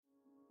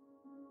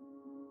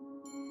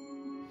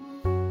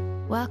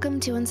Welcome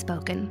to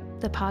Unspoken,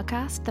 the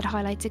podcast that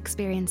highlights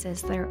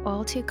experiences that are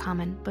all too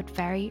common but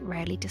very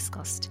rarely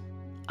discussed.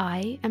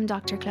 I am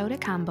Dr.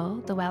 Clodagh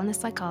Campbell, the wellness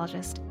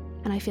psychologist,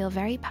 and I feel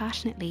very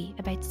passionately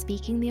about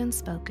speaking the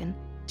unspoken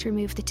to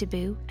remove the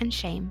taboo and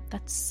shame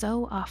that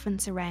so often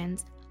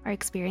surrounds our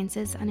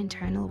experiences and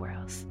internal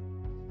worlds.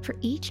 For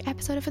each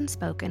episode of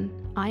Unspoken,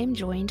 I am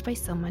joined by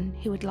someone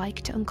who would like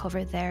to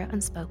uncover their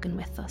unspoken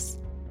with us,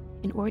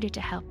 in order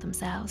to help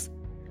themselves,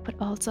 but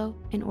also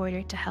in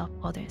order to help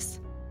others.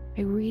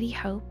 I really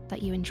hope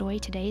that you enjoy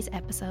today's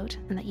episode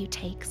and that you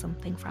take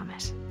something from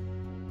it.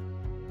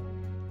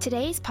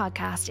 Today's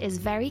podcast is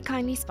very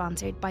kindly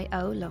sponsored by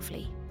Oh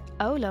Lovely.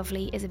 Oh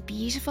Lovely is a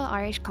beautiful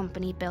Irish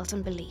company built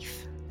on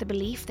belief, the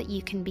belief that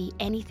you can be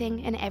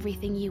anything and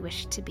everything you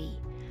wish to be.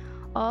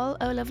 All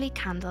Oh Lovely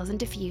candles and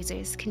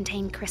diffusers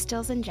contain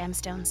crystals and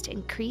gemstones to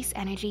increase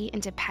energy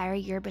and to power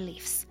your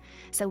beliefs.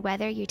 So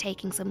whether you're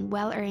taking some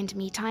well-earned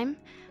me time,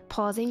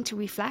 pausing to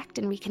reflect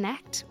and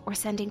reconnect, or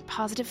sending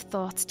positive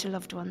thoughts to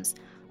loved ones,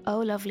 Oh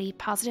Lovely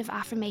positive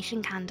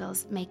affirmation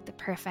candles make the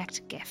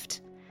perfect gift.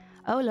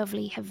 Oh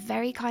Lovely have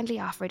very kindly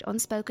offered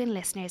Unspoken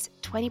listeners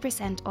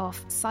 20%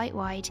 off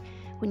site-wide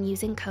when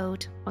using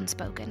code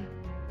UNSPOKEN.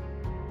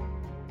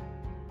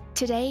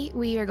 Today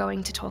we are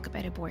going to talk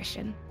about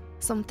abortion,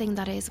 something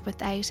that is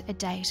without a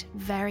doubt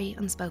very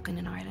unspoken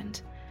in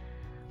Ireland.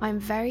 I'm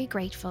very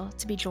grateful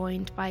to be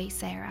joined by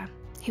Sarah,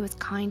 who has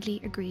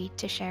kindly agreed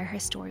to share her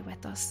story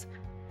with us.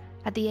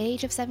 At the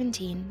age of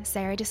 17,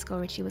 Sarah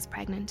discovered she was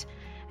pregnant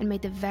and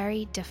made the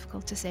very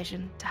difficult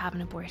decision to have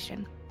an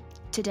abortion.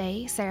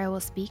 Today, Sarah will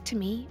speak to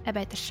me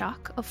about the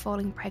shock of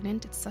falling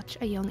pregnant at such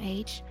a young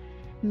age,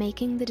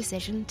 making the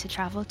decision to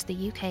travel to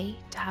the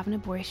UK to have an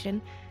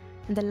abortion,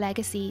 and the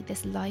legacy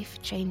this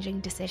life-changing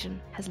decision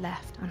has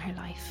left on her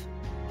life.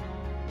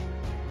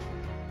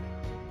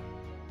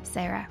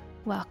 Sarah,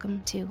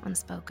 welcome to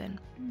Unspoken.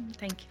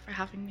 Thank you for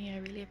having me. I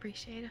really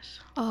appreciate it.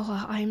 Oh,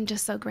 well, I'm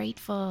just so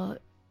grateful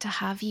to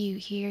have you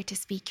here to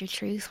speak your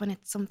truth when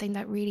it's something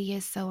that really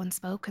is so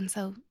unspoken.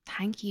 So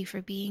thank you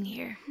for being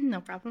here. No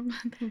problem.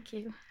 Thank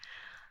you.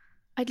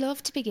 I'd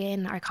love to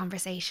begin our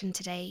conversation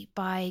today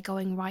by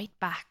going right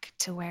back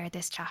to where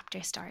this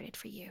chapter started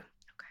for you.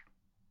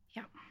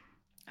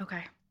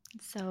 Okay.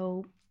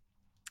 So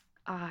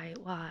I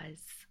was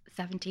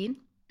 17.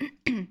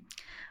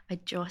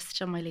 I'd just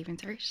done my Leaving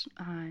Cert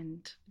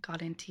and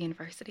got into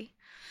university.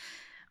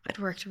 I'd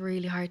worked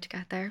really hard to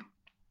get there,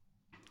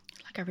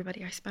 like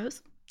everybody, I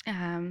suppose.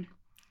 And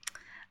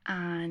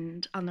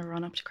on the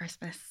run up to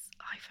Christmas,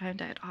 I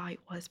found out I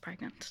was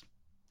pregnant.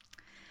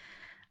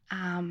 So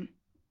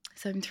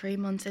I'm 3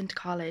 months into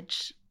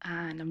college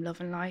and I'm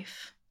loving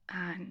life.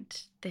 And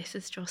this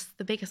is just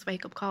the biggest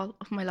wake up call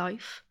of my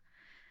life.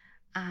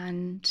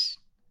 And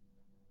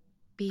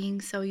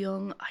being so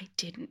young, I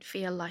didn't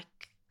feel like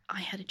I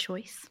had a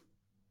choice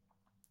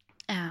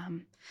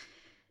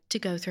to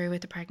go through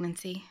with the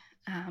pregnancy.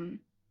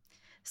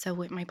 So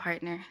with my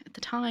partner at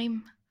the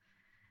time,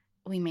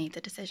 we made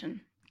the decision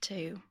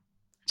to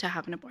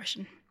have an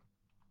abortion.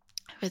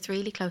 I was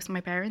really close to my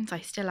parents.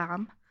 I still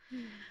am.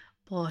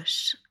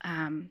 But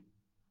I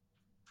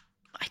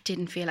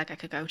didn't feel like I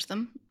could go to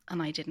them,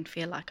 and I didn't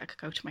feel like I could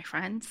go to my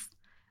friends,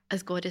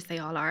 as good as they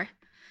all are.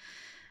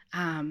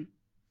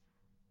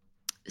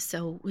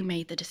 So we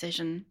made the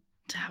decision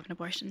to have an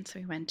abortion. So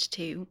we went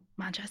to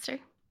Manchester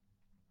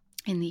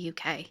in the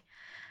UK.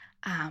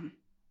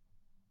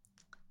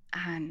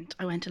 And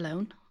I went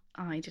alone.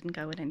 I didn't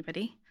go with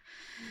anybody.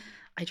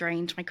 I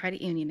drained my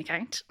credit union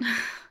account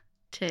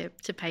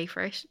to pay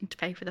for it and to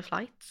pay for the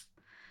flights.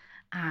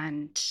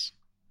 And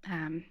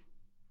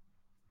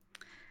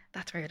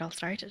that's where it all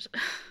started.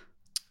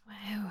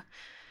 Wow.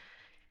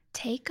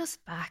 Take us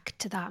back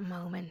to that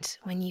moment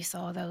when you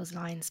saw those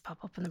lines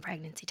pop up in the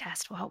pregnancy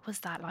test. What was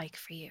that like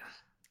for you?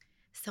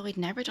 So I'd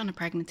never done a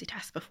pregnancy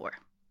test before.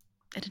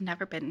 It had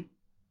never been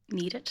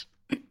needed.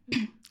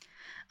 And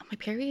my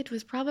period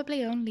was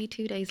probably only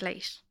 2 days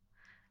late.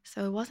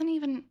 So it wasn't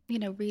even,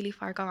 really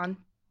far gone,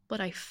 but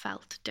I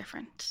felt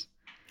different.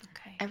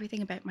 Okay.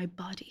 Everything about my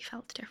body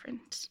felt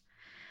different.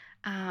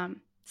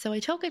 So I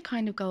took it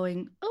kind of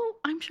going, oh,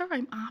 I'm sure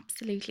I'm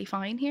absolutely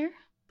fine here,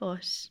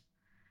 but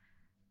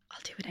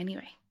I'll do it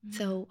anyway.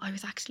 So I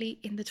was actually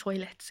in the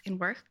toilets in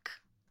work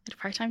at a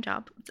part-time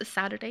job. It's a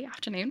Saturday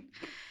afternoon.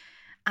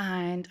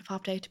 And I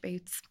popped out to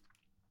Boots,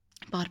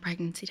 bought a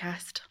pregnancy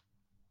test,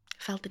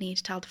 felt the need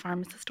to tell the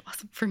pharmacist it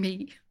wasn't for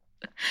me.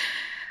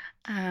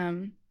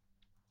 And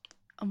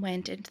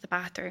went into the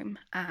bathroom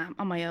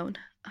on my own.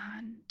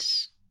 And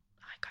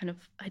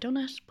I done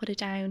it, put it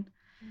down,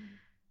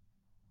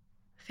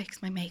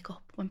 fixed my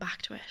makeup, went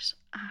back to it.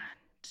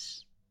 And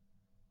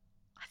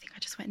I think I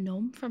just went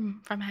numb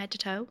from head to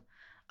toe.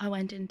 I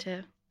went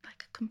into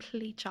like a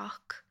complete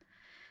shock.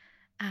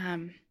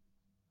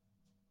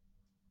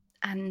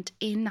 And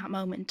in that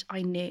moment,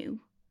 I knew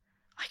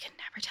I can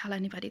never tell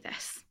anybody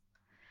this.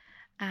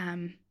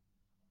 And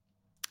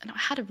I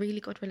had a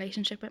really good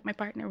relationship with my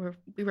partner.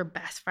 We were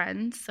best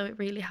friends, so it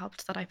really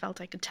helped that I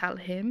felt I could tell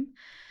him.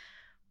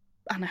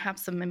 and I have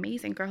some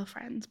amazing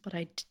girlfriends, but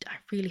I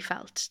really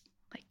felt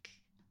like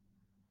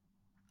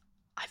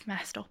I've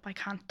messed up. I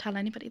can't tell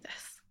anybody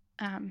this.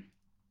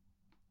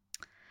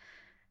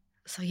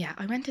 So yeah,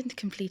 I went into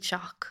complete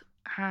shock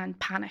and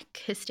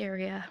panic,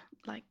 hysteria.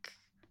 Like,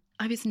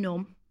 I was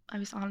numb. I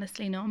was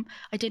honestly numb.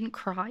 I didn't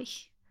cry.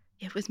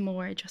 It was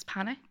more just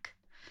panic.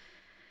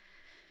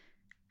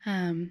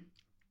 And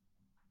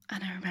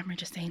I remember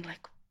just saying,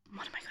 like,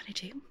 what am I going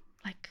to do?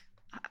 Like,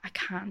 I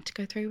can't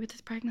go through with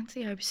this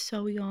pregnancy. I was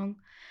so young,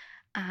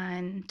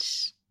 and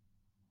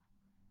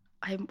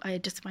I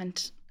just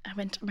went. I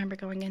remember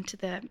going into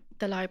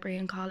the library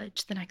in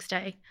college the next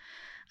day,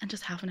 and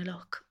just having a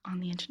look on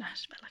the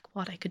internet about like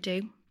what I could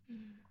do.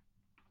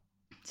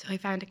 So I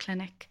found a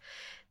clinic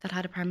that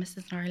had a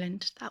premises in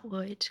Ireland that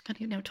would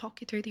kind of,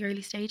 talk you through the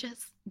early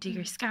stages, do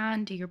your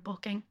scan, do your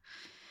booking,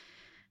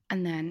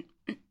 and then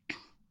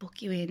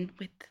book you in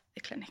with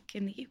the clinic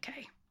in the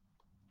UK.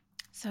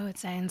 So it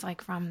sounds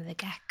like from the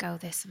get-go,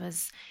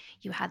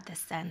 you had this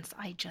sense,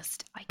 I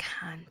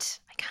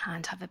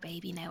can't have a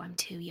baby now. I'm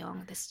too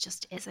young. This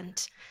just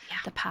isn't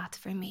the path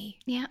for me.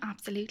 Yeah,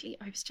 absolutely.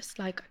 I was just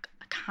like,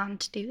 I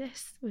can't do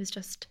this. It was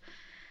just,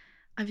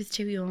 I was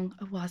too young.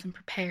 I wasn't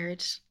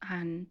prepared.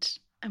 And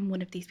I'm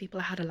one of these people.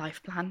 I had a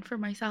life plan for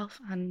myself,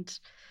 and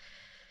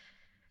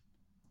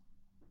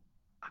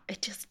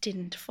it just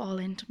didn't fall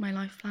into my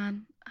life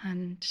plan.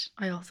 And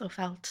I also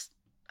felt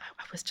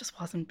I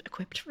wasn't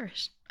equipped for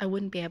it. I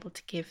wouldn't be able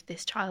to give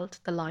this child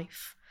the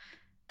life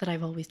that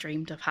I've always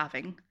dreamed of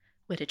having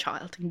with a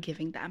child and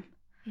giving them.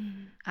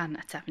 And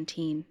at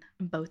 17,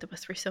 and both of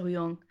us were so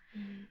young,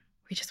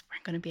 we just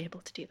weren't going to be able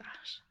to do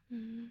that.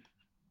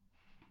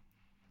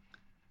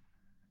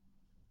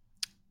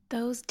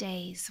 Those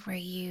days where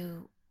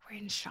you were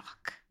in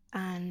shock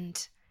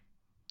and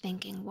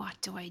thinking,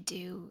 what do I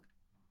do?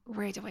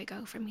 Where do I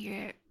go from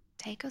here?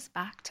 Take us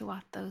back to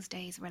what those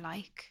days were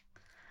like.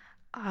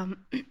 I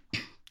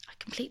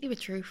completely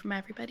withdrew from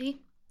everybody.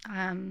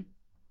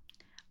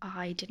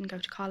 I didn't go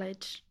to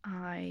college.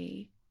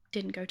 I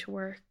didn't go to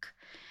work.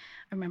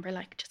 I remember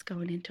like just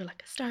going into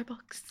like a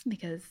Starbucks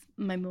because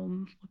my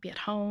mum would be at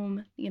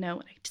home, and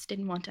I just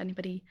didn't want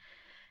anybody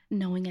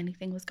knowing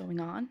anything was going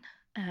on.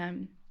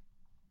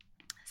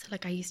 So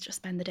like I used to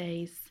spend the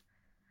days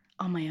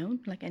on my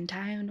own, like in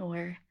town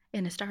or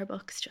in a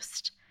Starbucks,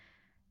 just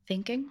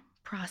thinking,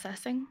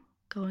 processing,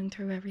 going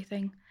through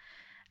everything.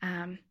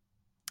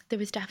 There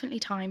was definitely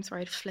times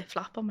where I'd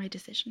flip-flop on my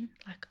decision,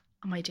 like,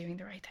 am I doing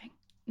the right thing?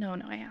 No,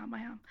 I am.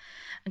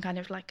 And kind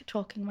of like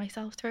talking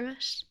myself through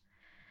it.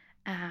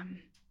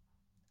 And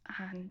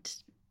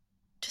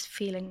just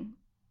feeling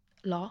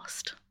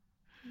lost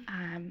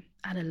and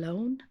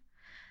alone.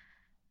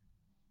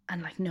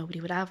 And like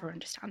nobody would ever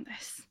understand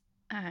this.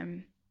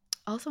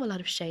 Also a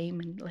lot of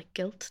shame and like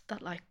guilt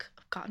that like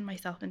I've gotten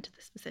myself into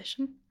this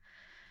position.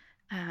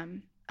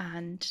 And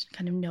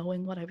kind of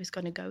knowing what I was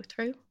going to go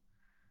through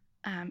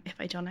if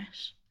I'd done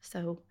it.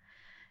 So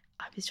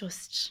I was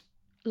just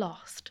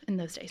lost in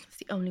those days. That's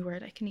the only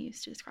word I can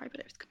use to describe it.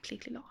 I was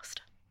completely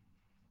lost.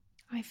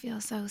 I feel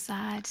so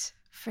sad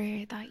for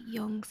that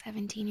young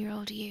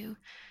 17-year-old you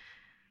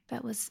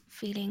that was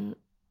feeling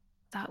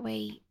that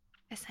way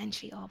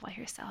essentially all by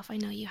herself. I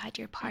know you had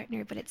your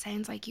partner, but it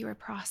sounds like you were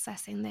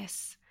processing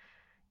this,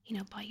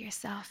 by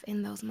yourself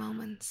in those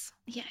moments.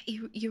 Yeah,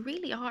 you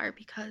really are,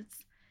 because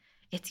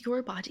it's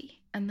your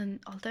body. And then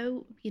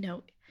although,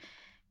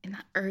 in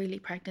that early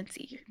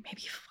pregnancy, you're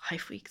maybe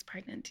 5 weeks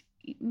pregnant,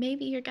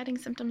 maybe you're getting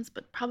symptoms,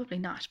 but probably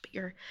not. But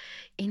you're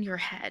in your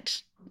head,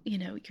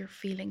 you're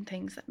feeling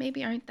things that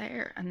maybe aren't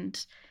there,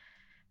 and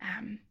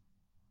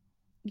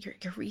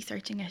you're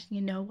researching it.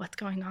 What's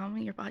going on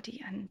with your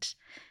body, and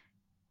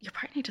your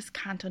partner just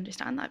can't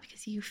understand that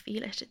because you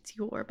feel it. It's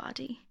your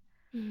body.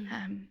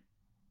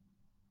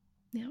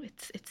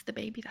 It's the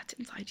baby that's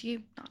inside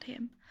you, not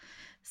him.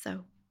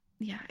 So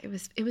yeah, it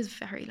was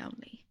very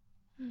lonely.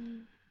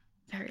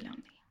 Very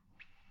lonely.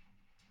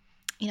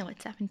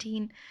 At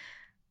 17,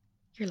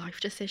 your life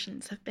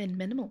decisions have been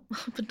minimal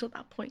up until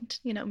that point.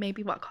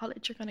 Maybe what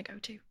college you're going to go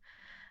to,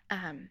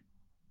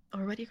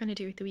 or what you're going to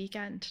do at the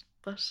weekend.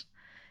 But,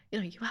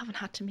 you haven't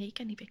had to make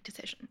any big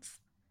decisions.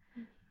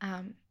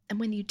 And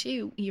when you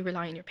do, you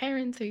rely on your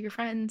parents or your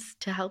friends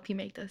to help you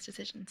make those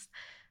decisions.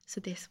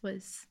 So this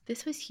was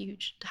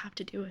huge to have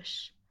to do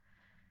it.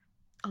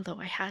 Although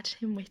I had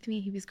him with me,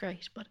 he was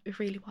great, but it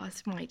really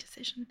was my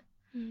decision,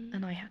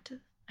 and I had to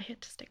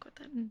stick with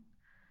it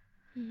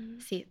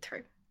and see it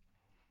through.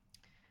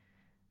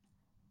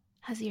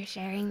 As you're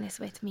sharing this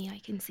with me, I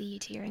can see you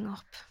tearing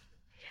up.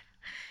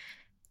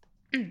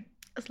 Yeah.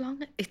 As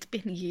long as it's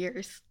been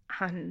years,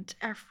 and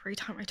every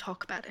time I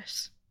talk about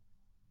it,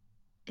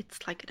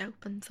 it's like it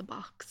opens a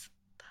box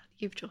that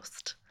you've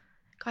just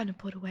kind of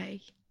put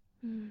away.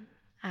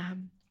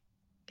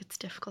 It's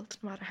difficult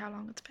no matter how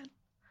long it's been.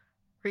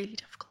 Really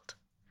difficult.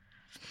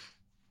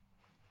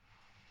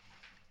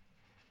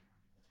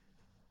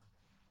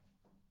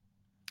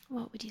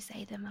 What would you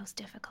say the most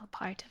difficult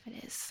part of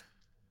it is?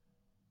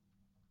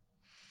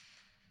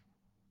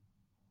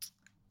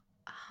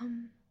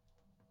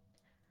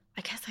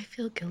 I guess yes, I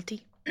feel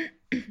guilty.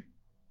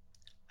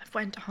 I've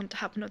went on to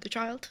have another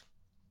child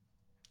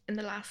in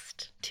the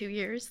last 2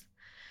 years.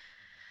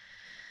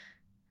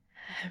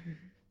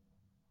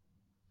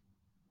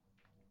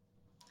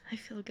 I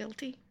feel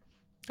guilty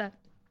that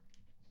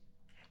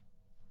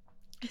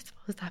I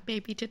suppose that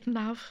baby didn't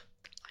have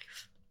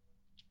life,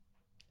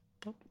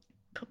 but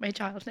my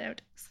child now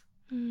does.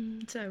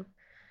 So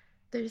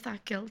there's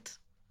that guilt.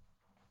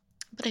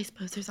 But I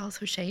suppose there's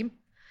also shame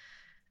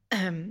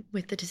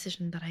with the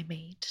decision that I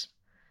made.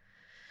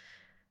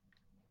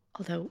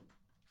 Although,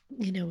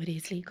 it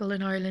is legal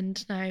in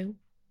Ireland now,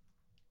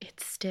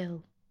 it's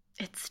still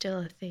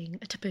a thing,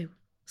 a taboo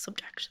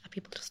subject that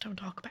people just don't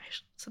talk about.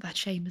 So that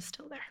shame is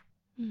still there.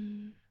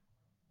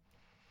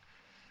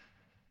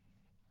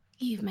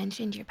 You've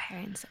mentioned your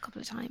parents a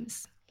couple of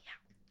times. Yeah.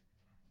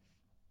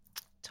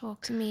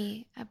 Talk to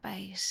me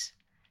about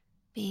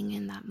being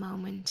in that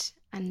moment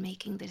and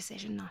making the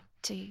decision not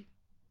to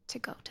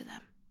go to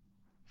them.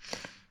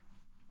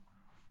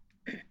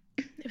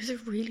 It was a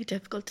really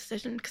difficult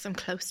decision because I'm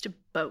close to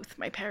both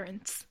my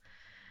parents.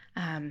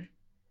 Like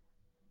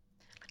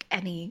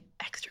any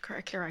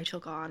extracurricular I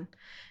took on,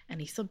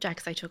 any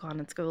subjects I took on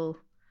in school,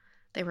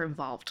 they were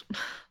involved.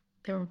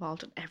 They were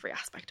involved in every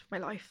aspect of my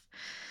life.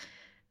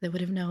 They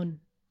would have known.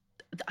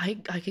 I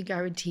could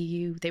guarantee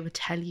you they would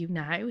tell you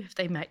now if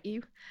they met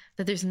you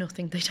that there's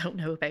nothing they don't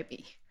know about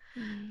me.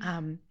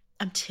 I'm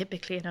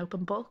typically an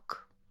open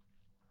book.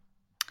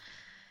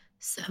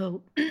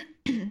 So,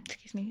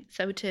 excuse me.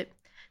 So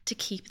to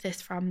keep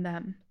this from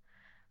them,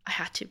 I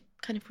had to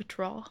kind of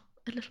withdraw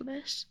a little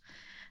bit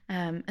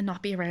and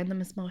not be around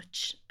them as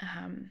much.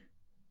 And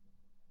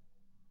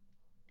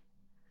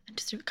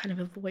just to kind of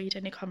avoid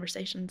any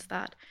conversations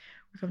that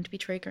were going to be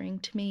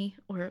triggering to me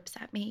or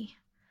upset me.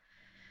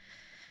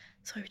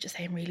 So I would just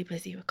say I'm really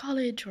busy with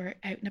college or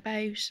out and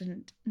about,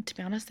 and to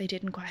be honest, they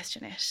didn't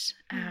question it.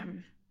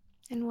 And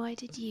why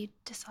did you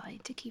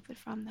decide to keep it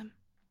from them?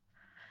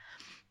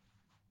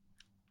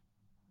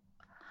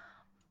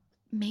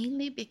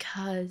 Mainly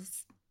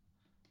because,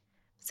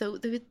 so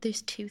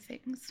there's two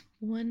things.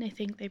 One, I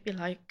think they'd be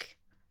like,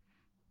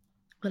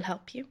 we'll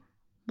help you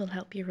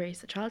raise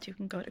the child, you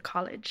can go to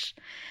college,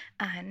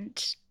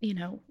 and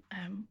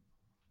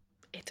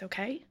it's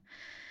okay,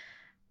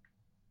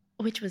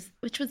 which was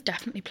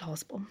definitely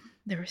plausible.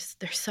 They're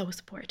so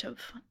supportive,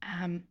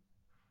 and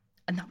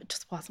that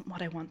just wasn't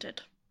what I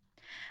wanted.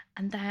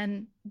 And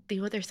then the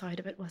other side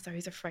of it was I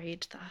was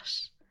afraid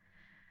that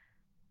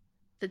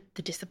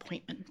the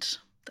disappointment,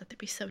 that they'd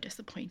be so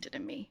disappointed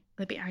in me,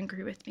 they'd be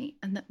angry with me,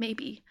 and that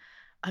maybe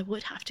I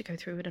would have to go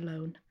through it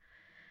alone.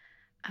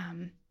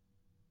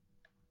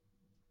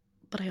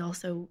 But I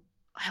also,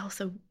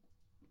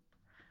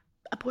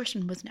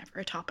 abortion was never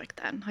a topic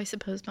then. I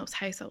suppose most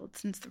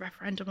households since the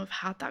referendum have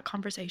had that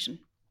conversation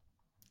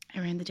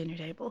around the dinner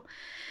table,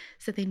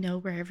 so they know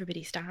where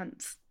everybody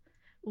stands.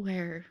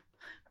 Where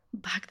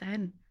back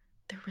then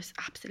there was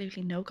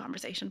absolutely no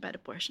conversation about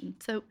abortion.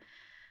 So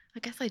I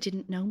guess I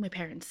didn't know my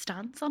parents'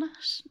 stance on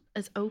it,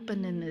 as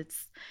open and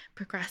as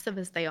progressive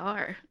as they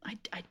are. I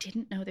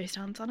didn't know their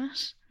stance on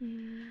it.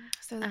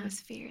 So there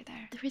was fear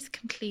there. There is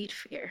complete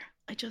fear.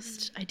 I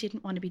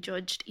didn't want to be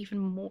judged even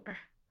more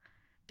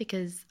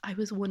because I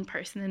was one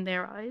person in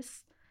their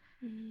eyes.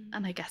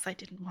 And I guess I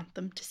didn't want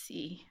them to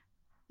see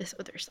this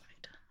other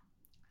side.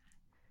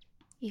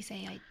 You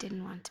say I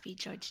didn't want to be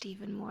judged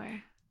even more.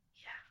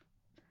 Yeah.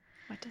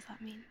 What does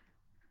that mean?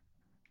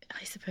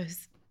 I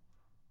suppose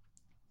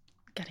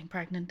getting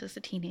pregnant as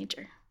a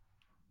teenager,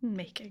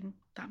 making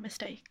that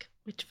mistake,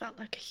 which felt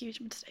like a huge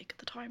mistake at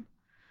the time,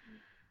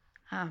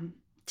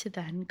 to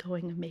then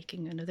going and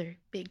making another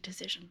big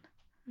decision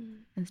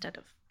instead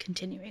of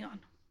continuing on.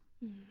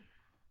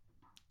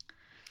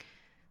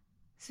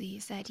 So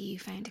you said you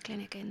found a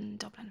clinic in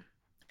Dublin.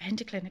 I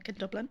found a clinic in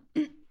Dublin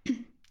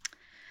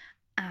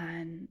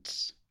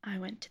and I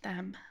went to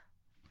them.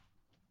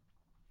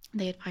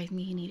 They advised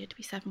me you needed to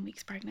be 7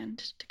 weeks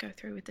pregnant to go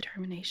through with the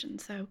termination.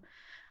 So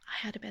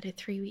I had about a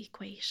 3-week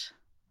wait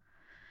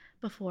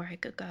before I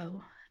could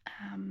go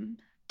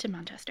to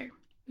Manchester.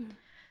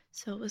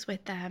 So it was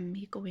with them.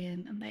 You go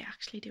in and they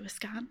actually do a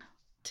scan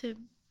to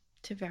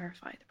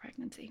verify the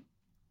pregnancy.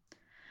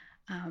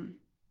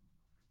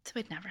 So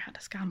I'd never had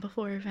a scan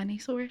before of any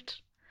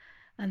sort,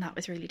 and that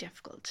was really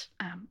difficult.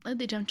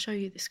 They don't show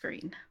you the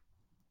screen,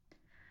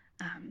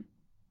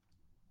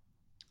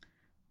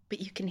 but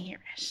you can hear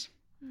it.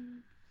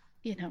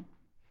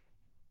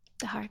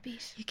 The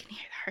heartbeat. You can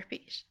hear the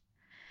heartbeat.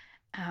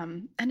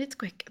 And it's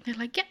quick. And they're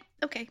like, yeah,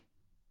 okay.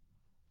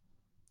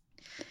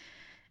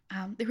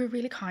 They were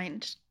really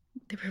kind.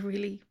 They were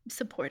really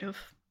supportive.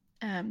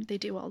 They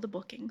do all the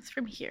bookings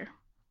from here.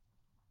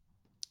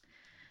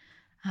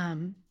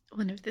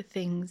 One of the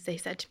things they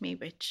said to me,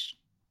 which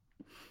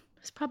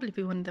was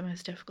probably one of the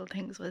most difficult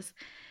things, was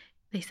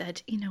they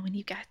said, when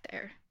you get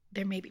there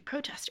may be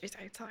protesters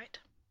outside.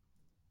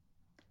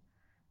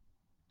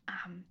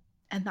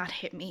 And that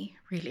hit me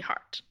really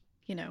hard,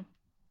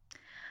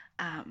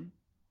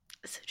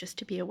 So just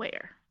to be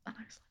aware. And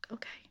I was like,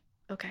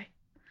 okay.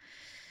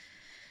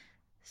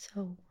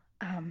 So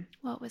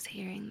What was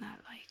hearing that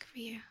like for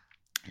you?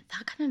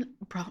 That kind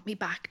of brought me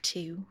back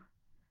to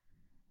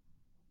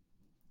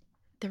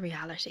the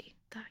reality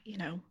that, you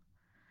know,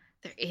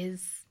 there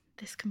is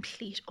this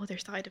complete other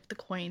side of the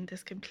coin,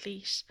 this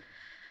complete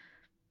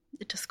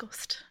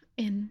disgust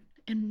in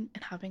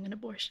having an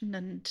abortion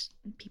and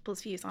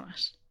people's views on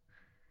it.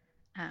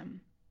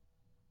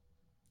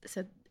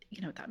 So,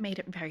 you know, that made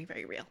it very,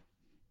 very real.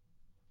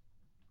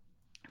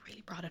 It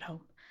really brought it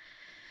home.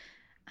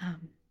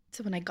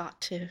 So when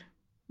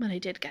I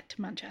did get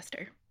to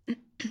Manchester,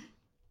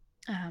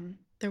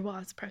 there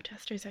was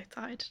protesters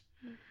outside.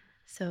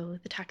 So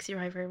the taxi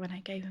driver, when I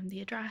gave him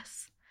the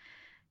address,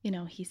 you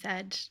know, he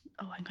said,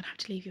 "Oh, I'm going to have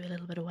to leave you a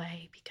little bit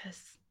away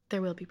because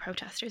there will be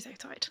protesters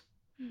outside."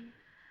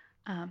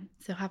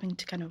 So having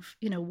to kind of,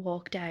 you know,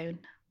 walk down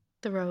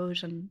the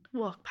road and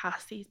walk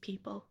past these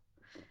people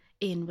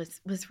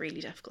was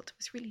really difficult. It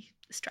was really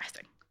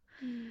stressing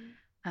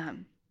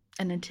and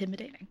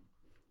intimidating.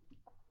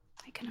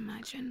 I can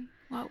imagine.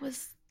 What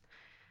was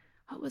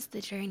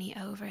the journey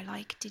over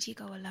like? Did you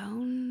go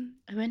alone?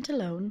 I went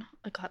alone.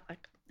 I got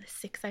like a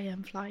 6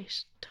 a.m.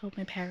 flight. Told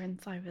my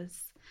parents I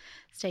was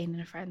staying in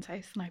a friend's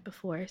house the night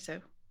before,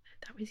 so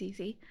that was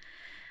easy.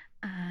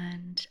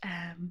 And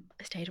I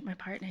stayed with my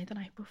partner the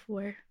night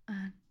before,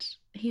 and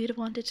he would have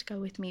wanted to go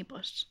with me,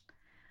 but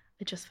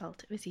I just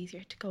felt it was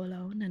easier to go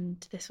alone,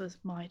 and this was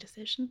my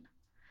decision.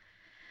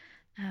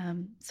 So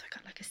I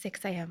got like a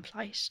 6 a.m.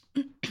 flight,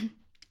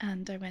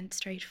 and I went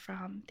straight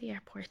from the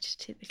airport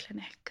to the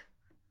clinic.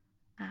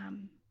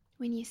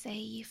 When you say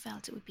you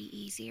felt it would be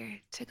easier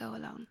to go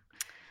alone,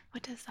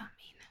 what does that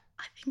mean?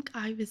 I think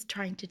I was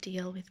trying to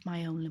deal with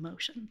my own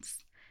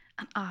emotions,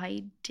 and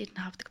I didn't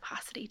have the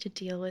capacity to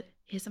deal with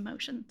his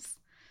emotions.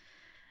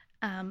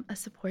 As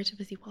supportive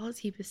as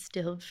he was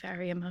still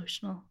very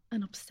emotional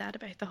and upset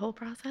about the whole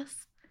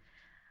process,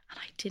 and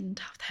I didn't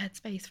have the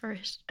headspace for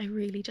it. I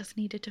really just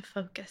needed to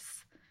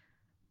focus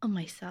on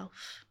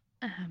myself,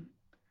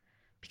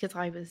 because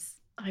I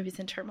was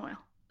in turmoil,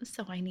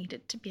 so I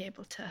needed to be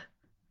able to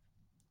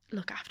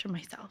look after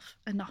myself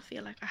and not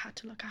feel like I had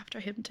to look after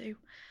him too.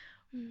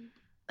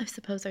 I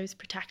suppose I was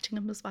protecting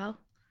him as well,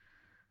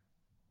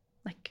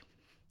 like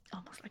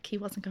almost like he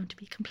wasn't going to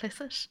be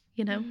complicit,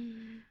 you know,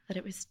 that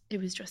it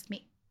was just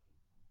me.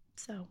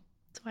 So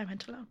I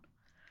went alone.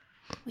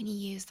 When you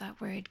use that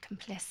word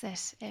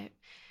complicit,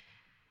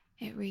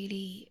 it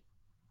really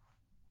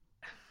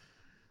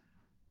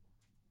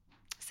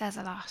says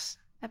a lot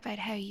about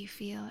how you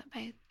feel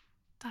about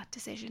that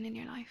decision in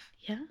your life.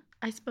 Yeah,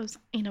 I suppose,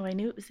 you know, I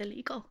knew it was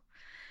illegal,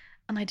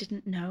 and I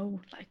didn't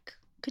know, like,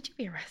 could you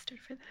be arrested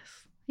for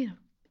this? You know,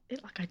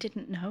 I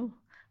didn't know.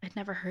 I'd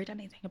never heard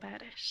anything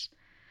about it.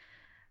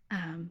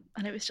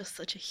 And it was just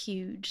such a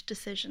huge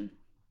decision.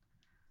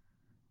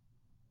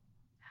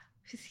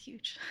 It was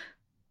huge.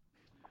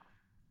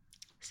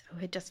 So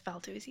I just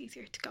felt it was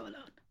easier to go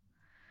alone.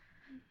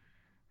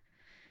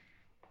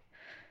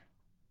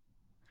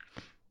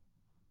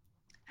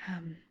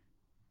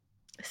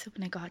 So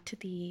when I got to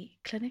the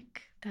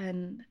clinic,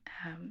 then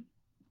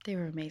they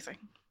were amazing.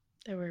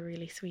 They were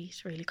really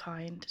sweet, really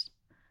kind.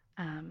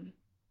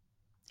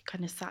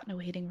 Kind of sat in a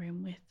waiting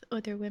room with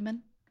other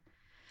women.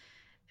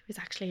 There was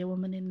actually a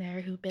woman in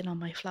there who'd been on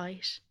my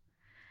flight.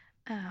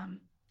 And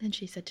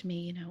she said to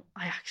me, you know,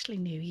 I actually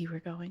knew you were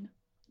going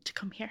to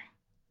come here.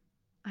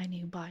 I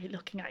knew by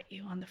looking at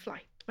you on the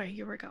flight where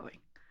you were going.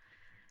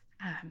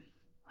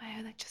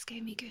 Wow, that just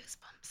gave me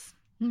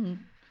goosebumps.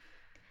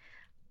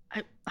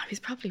 I was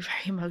probably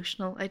very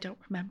emotional. I don't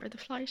remember the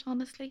flight,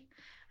 honestly.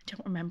 I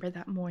don't remember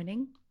that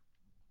morning.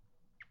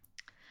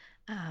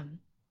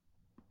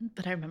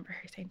 But I remember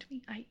her saying to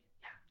me, I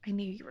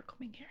knew you were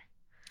coming here.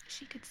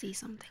 She could see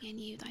something in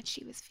you that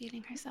she was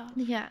feeling herself.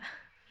 Yeah.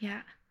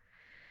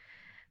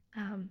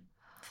 So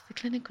the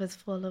clinic was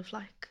full of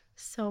like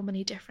so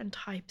many different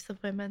types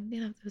of women.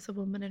 You know, there was a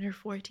woman in her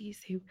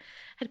 40s who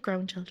had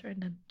grown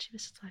children, and she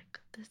was just like,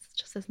 this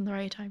just isn't the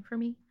right time for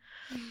me.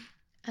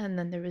 And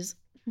then there was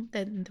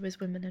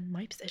women in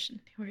my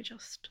position who were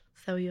just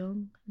so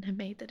young and had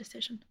made the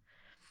decision.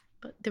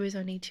 But there was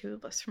only 2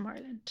 of us from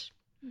Ireland.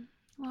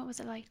 What was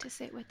it like to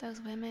sit with those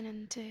women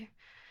and to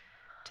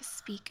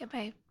speak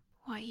about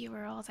why you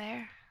were all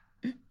there?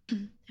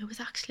 It was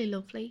actually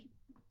lovely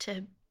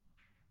to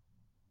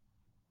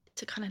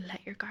kind of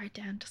let your guard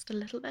down just a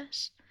little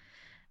bit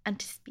and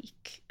to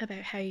speak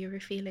about how you were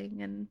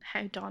feeling and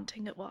how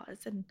daunting it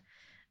was and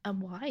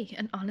why,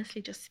 and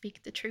honestly just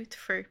speak the truth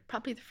for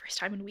probably the first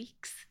time in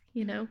weeks,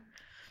 you know.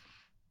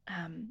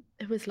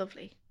 It was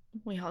lovely.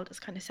 We all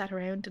just kind of sat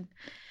around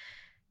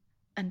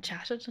and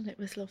chatted, and it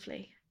was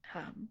lovely.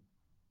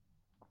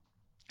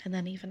 And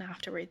then even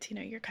afterwards, you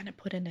know, you're kind of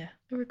put in a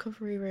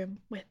recovery room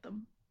with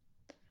them.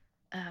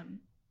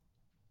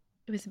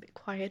 It was a bit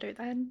quieter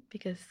then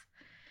because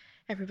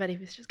everybody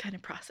was just kind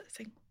of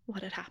processing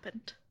what had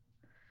happened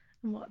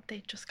and what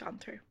they'd just gone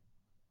through.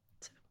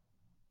 So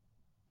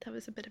that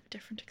was a bit of a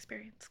different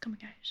experience coming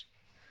out.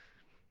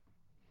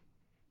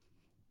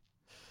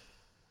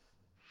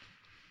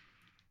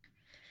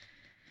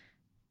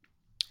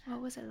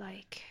 What was it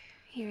like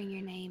hearing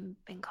your name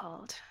being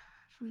called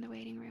from the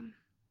waiting room?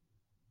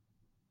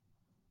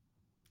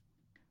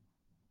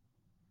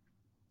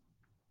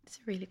 It's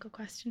a really good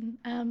question.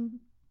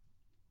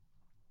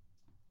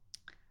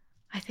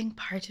 I think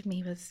part of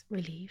me was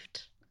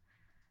relieved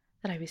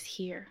that I was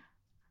here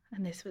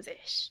and this was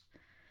it,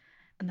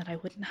 and that I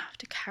wouldn't have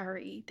to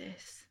carry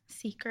this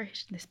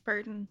secret and this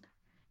burden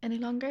any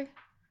longer.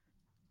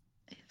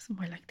 It was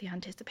more like the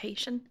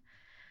anticipation,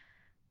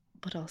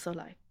 but also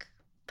like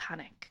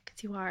panic,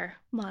 because you are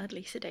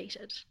mildly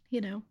sedated,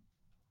 you know?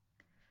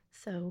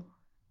 So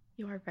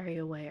you are very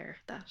aware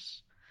that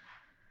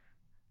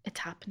it's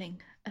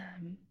happening.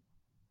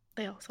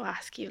 They also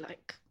ask you,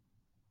 like,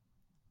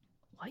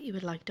 what you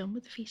would like done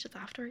with the fetus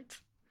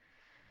afterwards.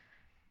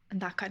 And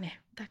that kind of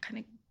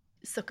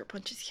sucker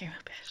punches you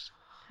a bit,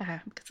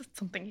 because it's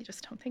something you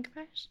just don't think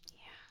about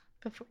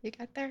before you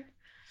get there.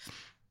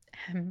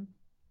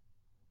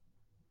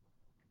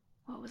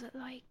 What was it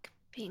like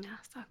being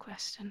asked that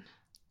question?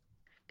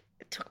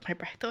 It took my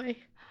breath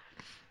away.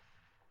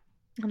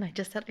 And I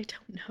just said, I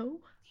don't know.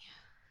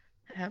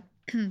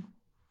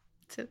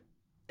 So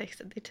they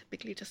said they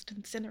typically just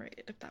incinerate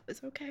it if that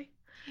was okay.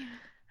 Yeah.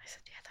 I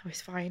said, yeah, that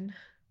was fine.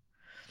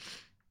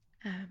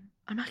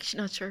 I'm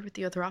actually not sure what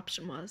the other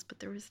option was, but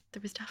there was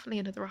definitely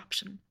another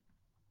option.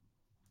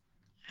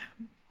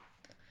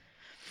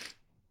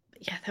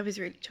 But yeah, that was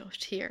really tough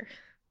to hear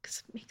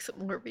because it makes it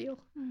more real.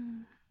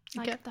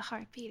 Like the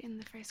heartbeat in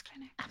the first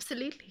clinic.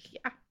 Absolutely,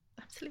 yeah,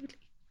 absolutely.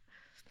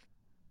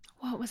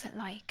 What was it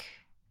like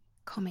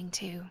coming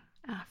to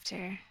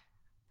after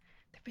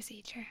the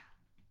procedure?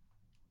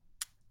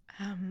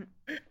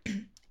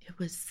 It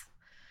was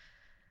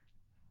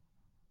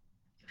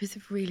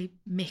a really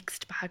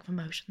mixed bag of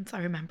emotions.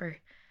 I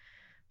remember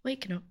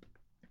waking up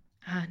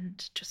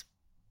and just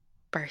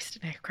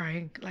bursting out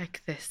crying.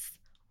 Like this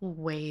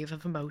wave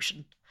of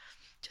emotion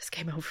just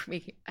came over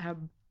me.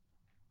 And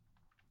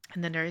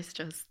the nurse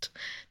just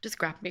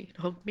grabbed me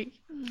and hugged me.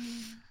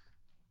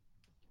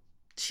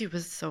 She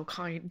was so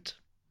kind.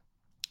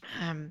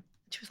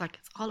 She was like,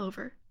 it's all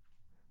over.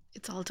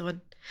 It's all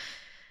done.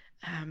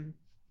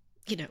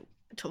 You know,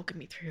 talking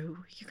me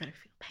through, you're going to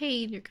feel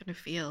pain, you're going to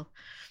feel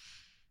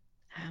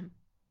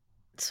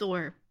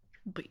sore,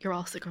 but you're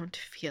also going to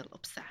feel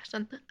upset,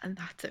 and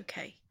that's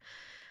okay.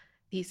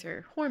 These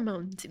are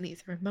hormones and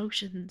these are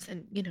emotions,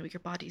 and you know your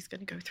body's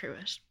going to go through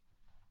it.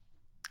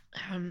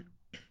 But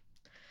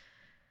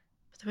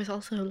there was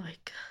also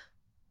like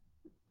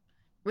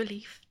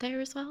relief there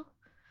as well.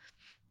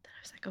 Then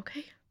I was like,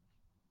 okay,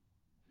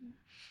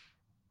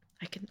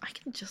 I can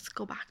just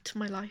go back to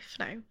my life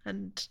now,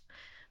 and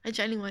I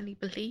genuinely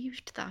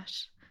believed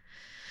that.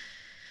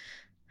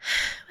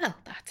 Well,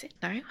 that's it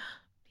now.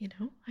 You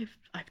know,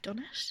 I've done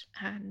it,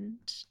 and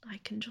I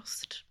can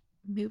just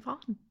move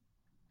on.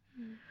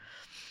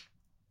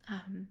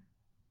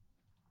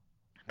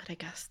 But I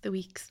guess the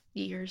weeks,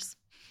 years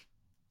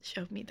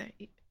showed me that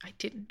I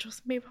didn't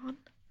just move on.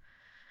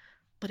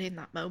 But in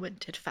that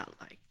moment, it felt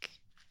like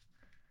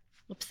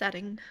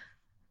upsetting,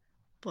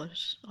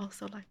 but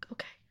also like,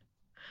 okay,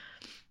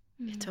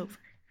 it's over.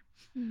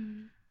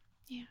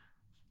 Yeah,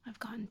 I've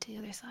gotten to the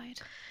other side.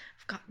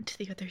 I've gotten to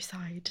the other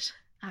side,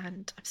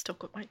 and I'm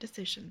stuck with my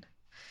decision.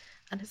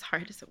 And as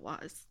hard as it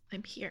was,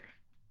 I'm here.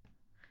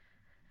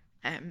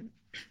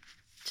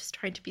 Just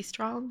trying to be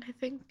strong, I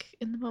think,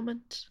 in the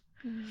moment.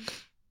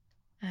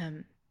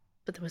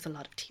 But there was a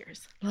lot of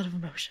tears, a lot of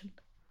emotion.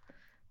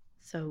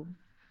 So,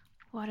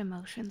 what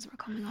emotions were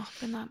coming up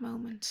in that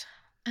moment?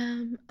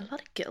 A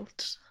lot of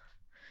guilt,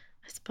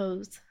 I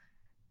suppose.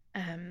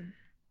 A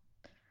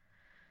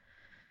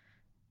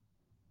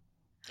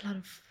lot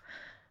of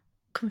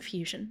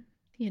confusion.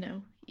 You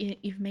know,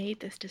 you've made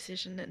this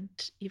decision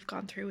and you've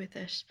gone through with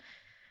it,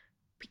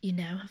 but you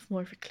now have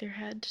more of a clear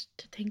head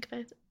to think about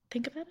it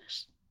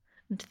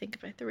and to think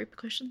about the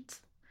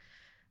repercussions.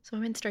 So I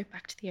went straight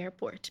back to the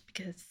airport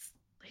because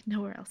I had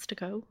nowhere else to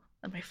go,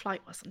 and my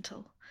flight wasn't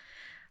until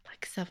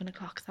like 7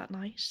 o'clock that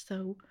night.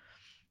 So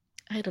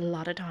I had a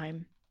lot of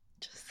time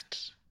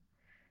just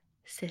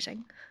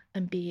sitting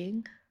and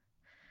being,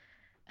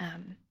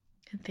 and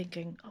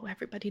thinking, oh,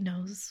 everybody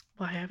knows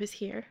why I was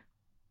here.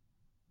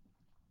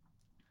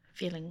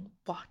 Feeling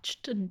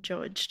watched and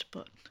judged,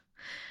 but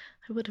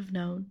I would have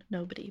known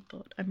nobody.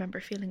 But I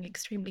remember feeling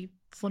extremely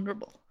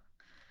vulnerable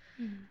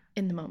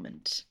in the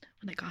moment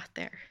when I got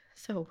there.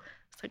 So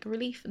it's like a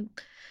relief when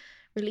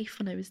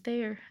I was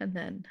there, and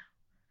then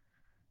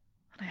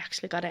when I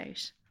actually got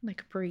out and I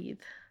could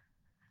breathe,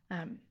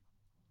 I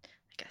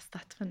guess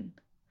that's when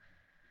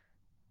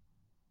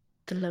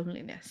the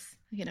loneliness,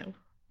 you know,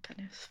 kind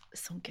of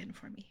sunk in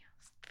for me. I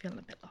was feeling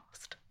a bit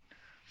lost.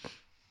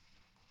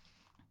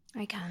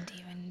 I can't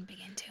even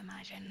begin to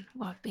imagine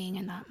what being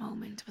in that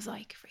moment was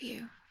like for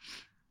you.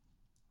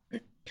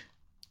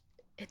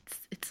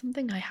 It's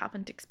something I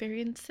haven't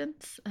experienced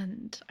since,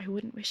 and I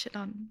wouldn't wish it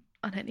on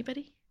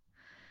anybody.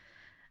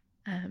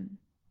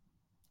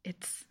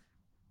 It's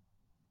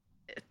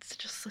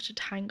just such a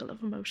tangle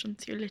of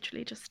emotions. You're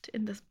literally just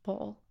in this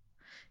ball.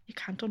 You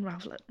can't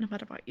unravel it no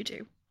matter what you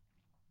do.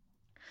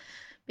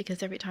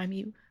 because every time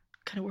you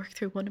kind of work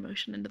through one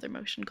emotion, another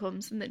emotion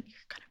comes, and then you're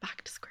kind of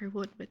back to square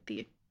one with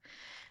the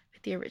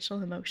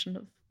original emotion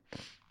of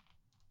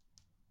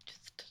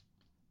just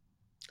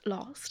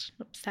lost,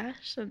 and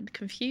upset, and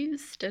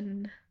confused,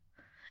 and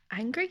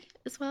angry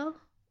as well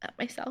at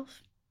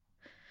myself.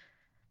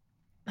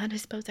 And I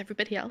suppose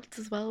everybody else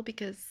as well,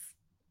 because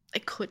I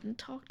couldn't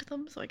talk to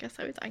them, so I guess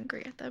I was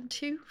angry at them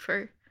too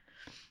for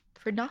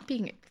not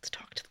being able to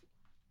talk to them.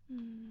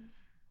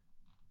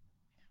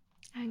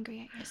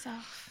 Angry at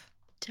yourself.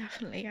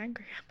 Definitely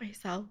angry at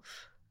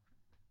myself.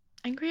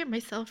 Angry at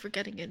myself for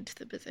getting into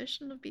the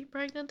position of being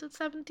pregnant at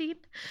 17.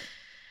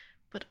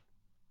 But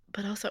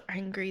also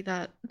angry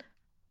that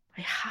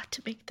I had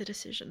to make the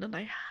decision and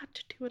I had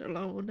to do it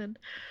alone,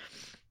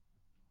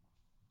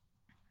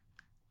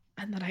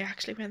 and that I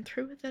actually went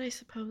through with it, I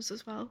suppose,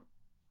 as well.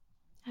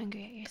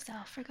 Angry at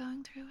yourself for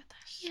going through with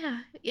it.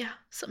 Yeah,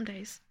 some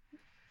days.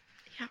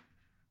 Yeah.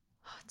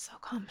 Oh, it's so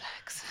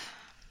complex.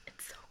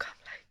 It's so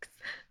complex.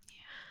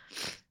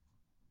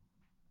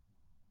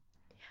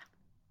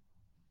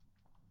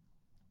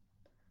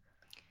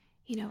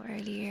 Yeah.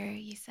 Earlier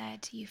you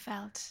said you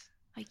felt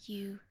like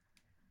you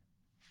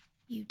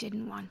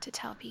didn't want to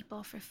tell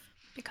people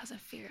because of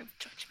fear of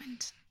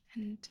judgment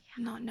and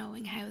not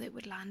knowing how it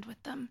would land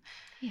with them.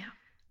 Yeah.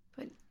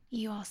 But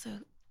you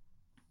also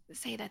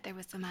say that there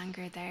was some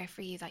anger there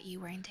for you that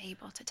you weren't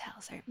able to tell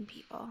certain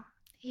people.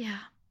 Yeah.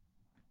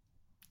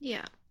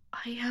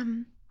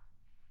 I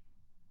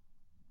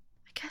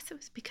guess it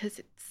was because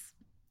it's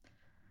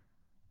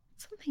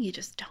something you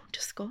just don't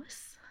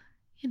discuss,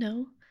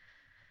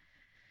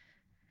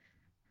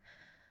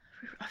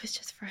 I was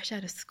just fresh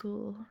out of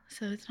school,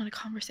 so it's not a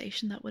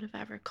conversation that would have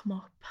ever come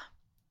up.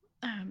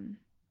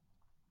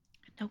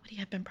 Nobody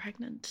had been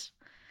pregnant.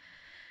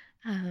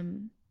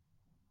 And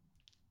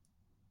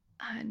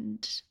I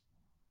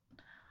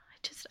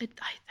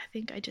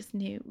think I just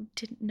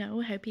didn't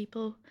know how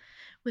people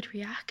would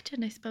react.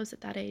 And I suppose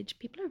at that age,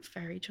 people are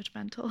very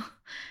judgmental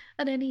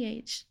at any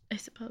age, I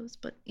suppose.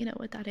 But,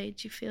 at that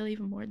age, you feel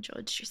even more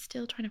judged. You're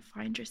still trying to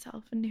find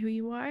yourself and who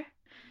you are.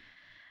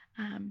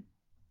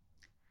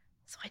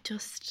 So I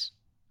just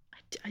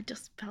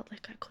felt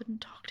like I couldn't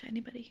talk to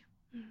anybody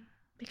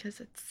because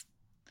it's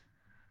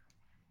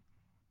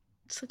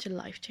such a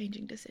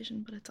life-changing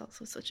decision, but it's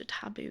also such a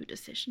taboo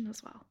decision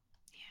as well.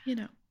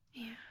 Yeah.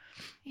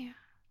 Yeah.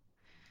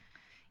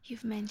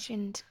 You've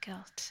mentioned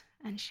guilt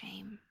and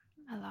shame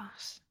a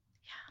lot.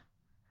 Yeah.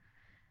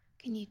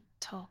 Can you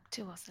talk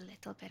to us a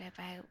little bit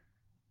about,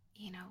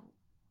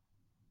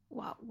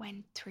 what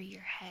went through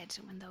your head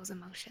when those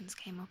emotions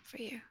came up for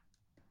you?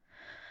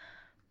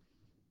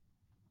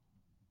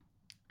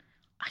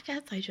 I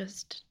guess I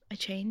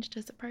changed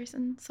as a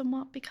person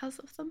somewhat because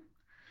of them.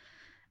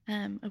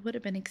 I would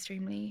have been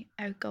extremely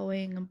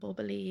outgoing and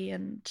bubbly,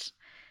 and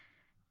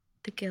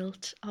the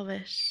guilt of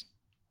it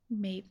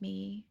made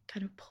me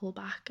kind of pull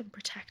back and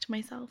protect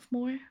myself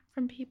more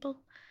from people,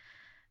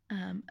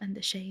 and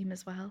the shame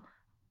as well.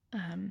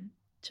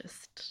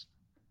 Just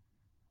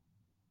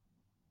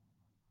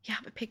you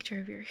have a picture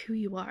of who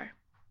you are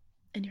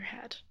in your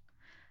head,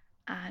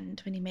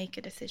 and when you make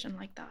a decision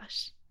like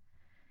that,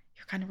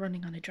 you're kind of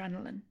running on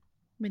adrenaline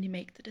when you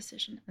make the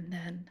decision, and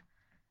then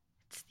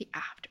it's the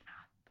aftermath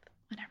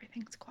when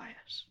everything's quiet.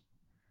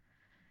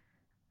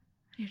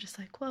 And you're just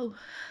like, whoa,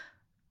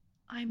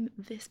 I'm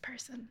this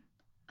person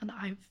and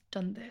I've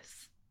done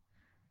this.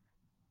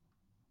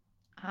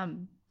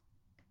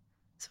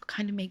 So it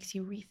kind of makes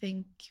you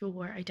rethink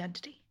your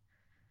identity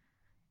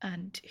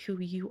and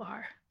who you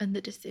are and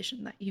the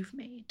decision that you've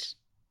made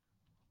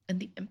and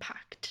the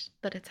impact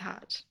that it's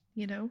had,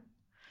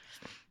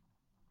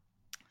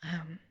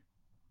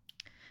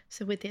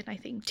 So within, I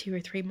think, 2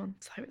 or 3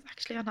 months, I was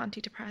actually on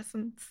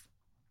antidepressants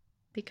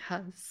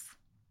because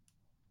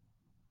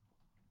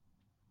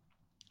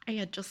I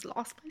had just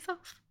lost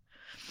myself.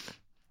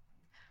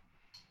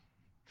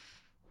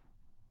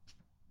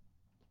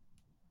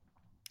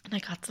 And I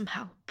got some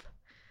help.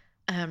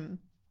 I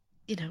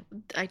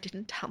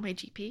didn't tell my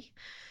GP.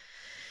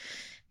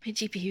 My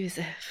GP was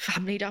a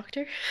family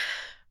doctor.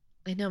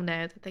 I know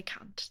now that they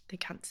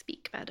can't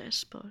speak about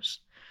it, but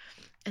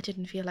I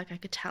didn't feel like I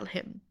could tell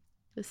him.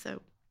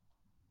 So,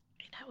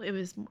 it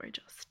was more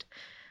just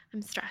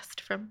I'm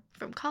stressed from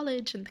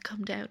college and the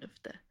come down of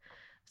the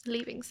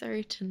leaving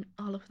cert and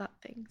all of that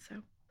thing.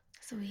 So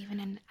even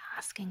in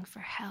asking for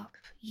help,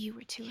 you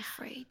were too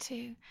afraid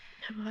to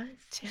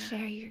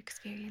share your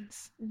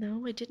experience.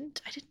 No, I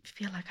didn't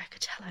feel like I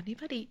could tell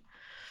anybody.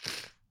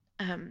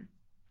 I think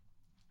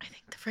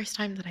the first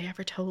time that I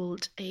ever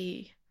told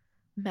a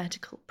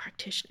medical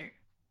practitioner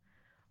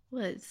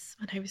was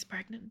when I was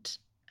pregnant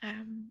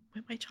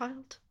with my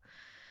child.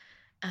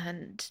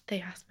 And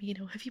they asked me,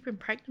 have you been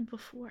pregnant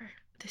before?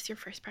 This your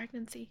first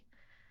pregnancy?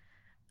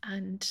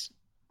 And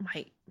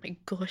my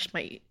gosh,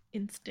 my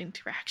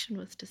instinct reaction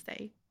was to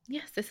say,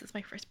 yes, this is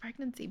my first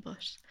pregnancy.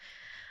 But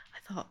I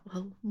thought,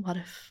 well, what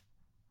if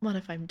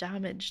I'm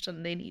damaged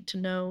and they need to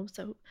know?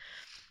 So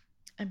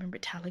I remember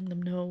telling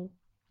them, no,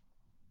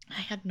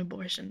 I had an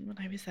abortion when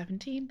I was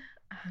 17,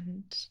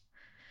 and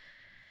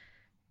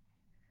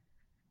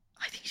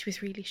I think she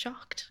was really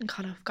shocked and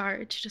caught off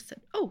guard. She just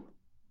said, "Oh,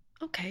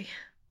 okay."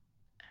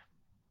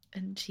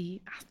 And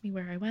she asked me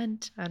where I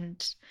went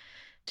and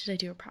did I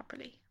do it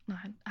properly.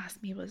 And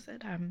asked me, was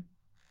it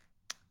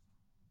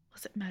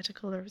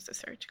medical or was it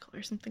surgical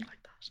or something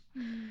like that.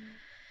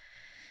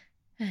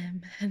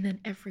 And then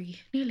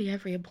nearly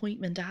every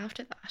appointment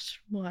after that,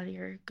 while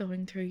you're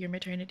going through your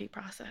maternity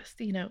process,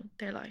 you know,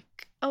 they're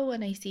like, "Oh,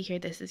 and I see here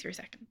this is your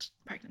second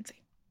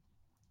pregnancy."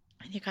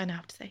 And you kind of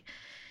have to say,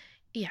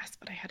 "Yes,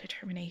 but I had a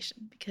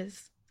termination,"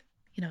 because,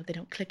 you know, they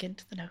don't click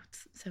into the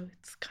notes. So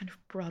it's kind of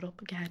brought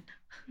up again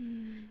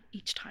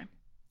each time.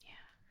 Yeah.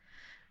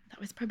 That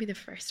was probably the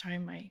first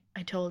time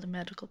I told a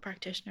medical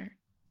practitioner.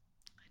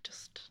 I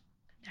just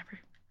never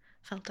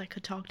felt I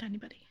could talk to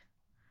anybody.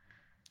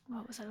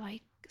 What was it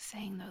like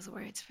saying those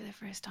words for the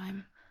first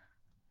time?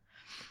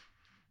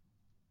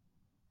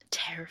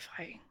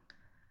 Terrifying.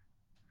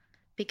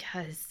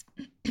 Because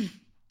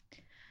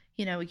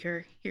you know,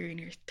 you're in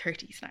your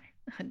 30s now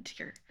and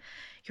you're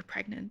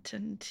pregnant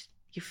and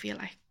you feel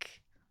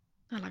like,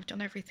 well, I've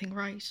done everything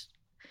right.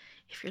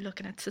 If you're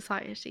looking at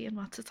society and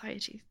what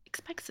society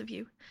expects of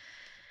you.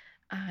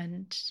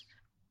 And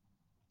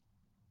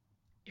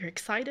you're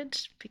excited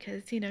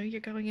because, you know,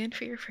 you're going in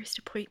for your first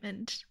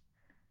appointment.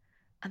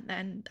 And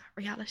then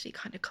that reality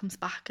kind of comes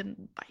back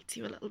and bites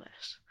you a little bit.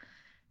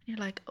 And you're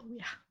like, oh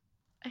yeah,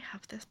 I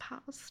have this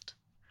past.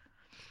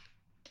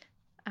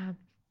 I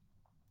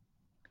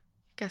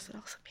guess it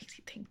also makes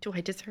you think, do I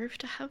deserve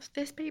to have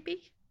this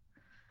baby?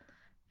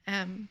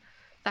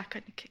 That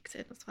kind of kicks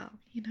in as well,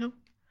 you know?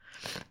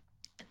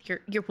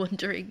 And you're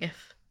wondering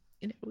if,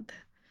 you know,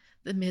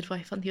 the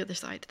midwife on the other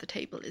side of the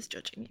table is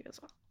judging you as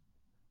well.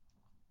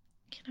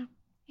 You know?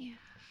 Yeah.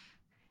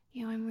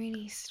 You know, I'm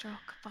really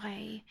struck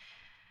by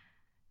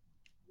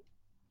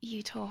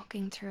you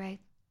talking throughout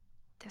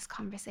this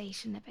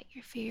conversation about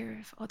your fear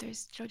of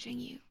others judging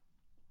you.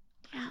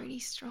 I'm really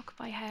struck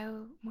by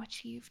how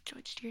much you've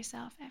judged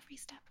yourself every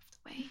step of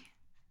the way.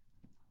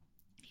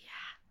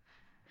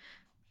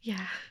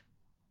 Yeah.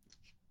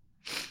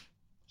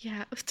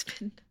 It's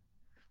been,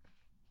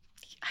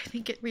 I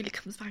think it really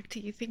comes back to,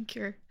 you think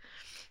you're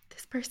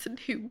this person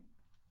who,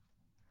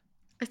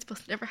 I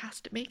suppose, never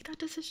has to make that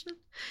decision,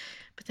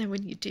 but then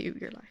when you do,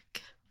 you're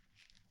like,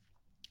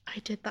 I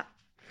did that.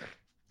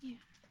 Yeah.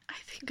 I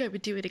think I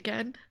would do it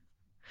again.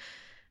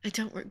 I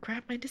don't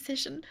regret my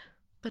decision,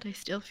 but I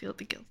still feel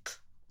the guilt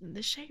and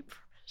the shame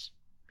from it.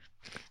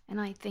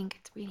 And I think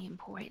it's really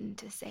important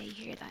to say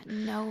here that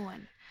no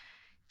one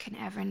can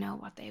ever know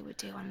what they would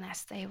do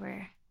unless they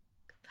were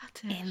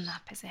in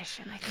that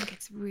position. I think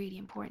it's really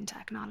important to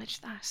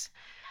acknowledge that,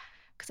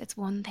 because it's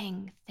one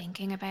thing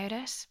thinking about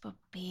it, but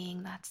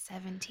being that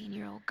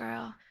 17-year-old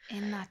girl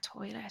in that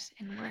toilet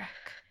in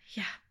work.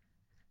 Yeah.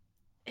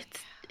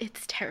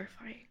 It's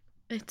terrifying.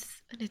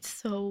 It's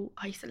so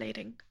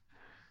isolating.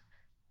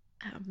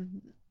 I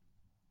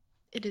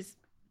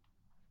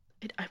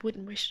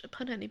wouldn't wish it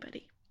upon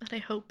anybody, and I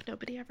hope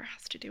nobody ever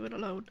has to do it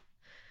alone,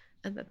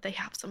 and that they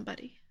have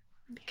somebody,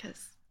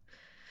 because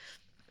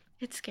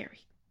it's scary.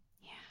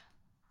 Yeah,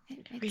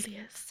 it really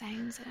is.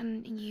 Sounds,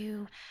 and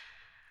you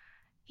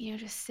know,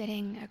 just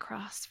sitting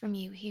across from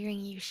you,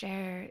 hearing you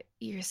share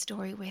your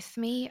story with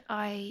me,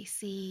 I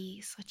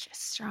see such a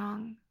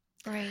strong,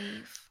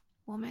 brave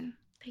woman.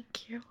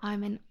 Thank you.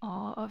 I'm in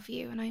awe of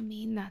you, and I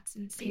mean that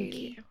sincerely.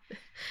 Thank you.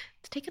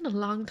 It's taken a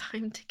long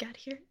time to get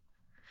here,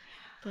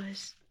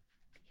 but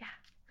yeah.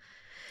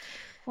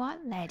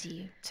 What led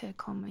you to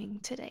coming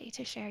today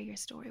to share your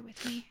story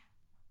with me?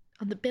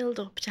 On the build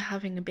up to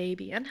having a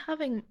baby and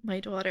having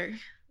my daughter,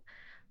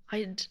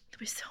 there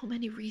were so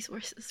many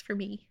resources for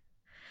me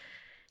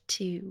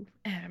to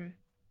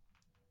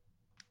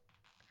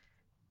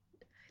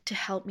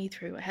help me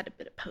through. I had a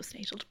bit of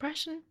postnatal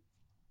depression,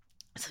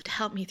 so to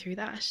help me through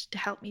that, to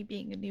help me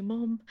being a new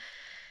mum,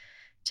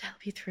 to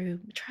help you through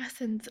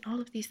matrescence and all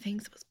of these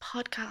things, there was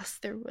podcasts,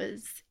 there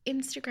was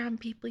Instagram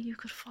people you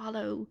could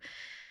follow,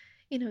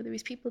 you know, there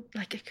was people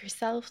like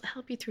yourself to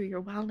help you through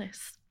your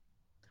wellness.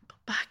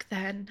 But back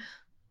then,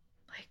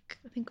 like,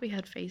 I think we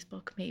had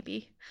Facebook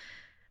maybe,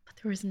 but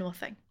there was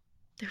nothing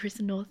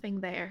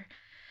there.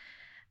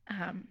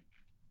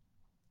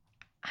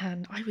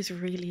 And I was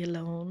really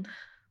alone.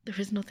 There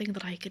was nothing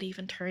that I could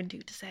even turn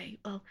to say,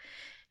 well,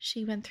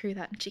 she went through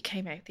that and she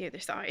came out the other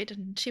side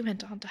and she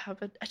went on to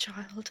have a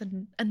child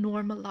and a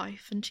normal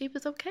life and she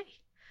was okay.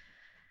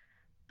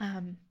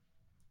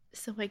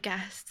 So I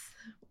guess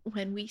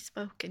when we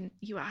spoke and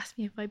you asked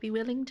me if I'd be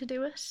willing to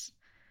do it,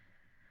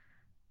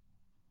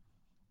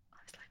 I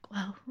was like,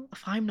 well,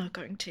 if I'm not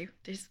going to,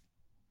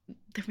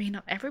 there may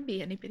not ever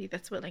be anybody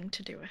that's willing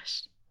to do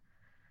it.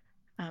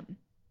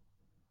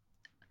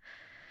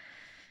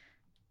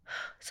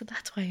 So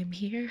that's why I'm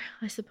here,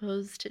 I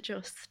suppose,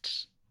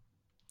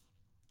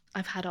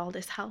 I've had all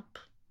this help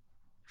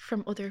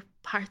from other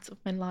parts of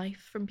my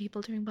life, from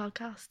people doing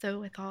podcasts.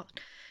 So I thought,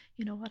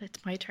 you know what,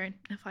 it's my turn.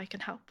 If I can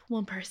help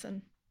one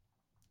person,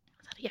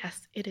 I thought,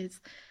 yes, it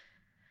is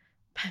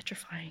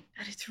petrifying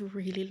and it's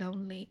really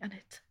lonely and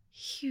it's a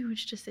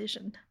huge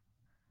decision,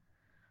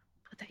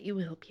 but that you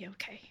will be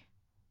okay.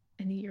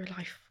 in your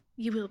life.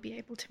 You will be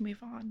able to move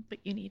on, but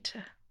you need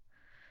to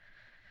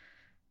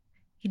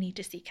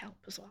seek help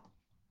as well.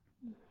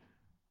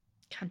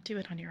 Can't do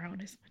it on your own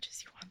as much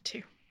as you want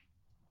to.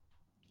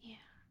 Yeah.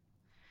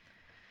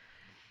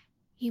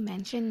 You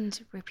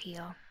mentioned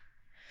repeal.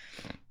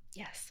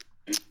 Yes.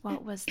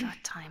 What was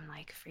that time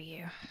like for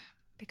you?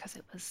 Because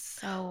it was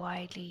so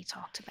widely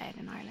talked about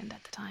in Ireland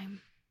at the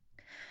time.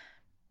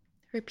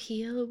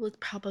 Repeal was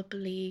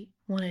probably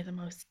one of the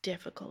most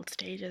difficult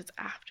stages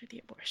after the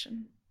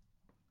abortion.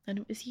 And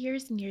it was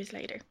years and years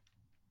later.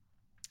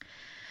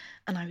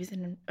 And I was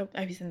in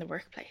the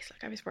workplace,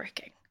 like I was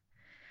working.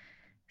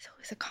 So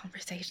it was a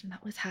conversation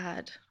that was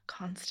had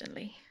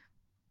constantly.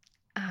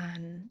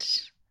 And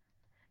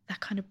that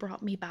kind of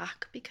brought me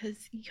back,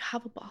 because you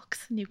have a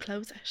box and you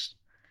close it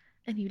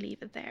and you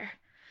leave it there.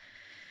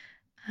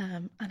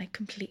 And it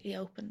completely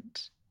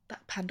opened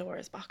that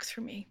Pandora's box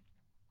for me.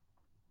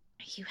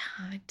 You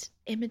had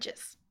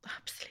images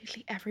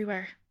absolutely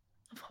everywhere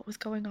of what was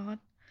going on.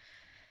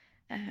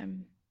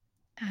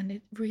 And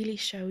it really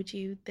showed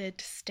you the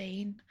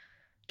disdain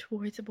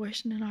towards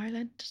abortion in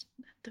Ireland.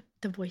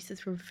 The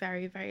voices were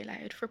very, very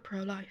loud for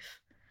pro-life.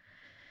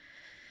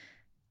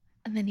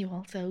 And then you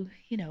also,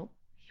 you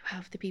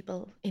have the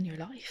people in your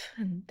life,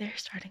 and they're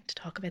starting to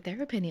talk about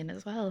their opinion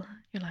as well.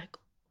 You're like,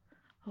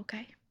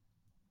 okay.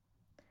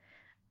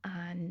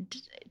 And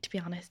to be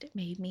honest, it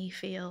made me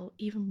feel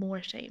even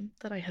more shame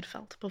than I had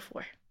felt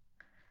before.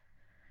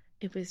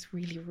 It was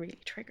really, really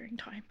triggering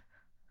time.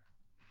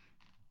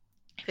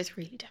 It was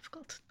really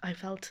difficult. I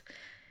felt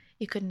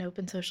you couldn't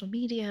open social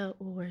media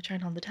or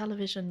turn on the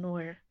television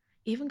or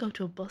even go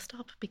to a bus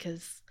stop,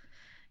 because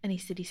any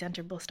city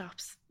centre bus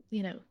stops,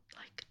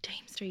 like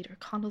Dame Street or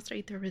Connell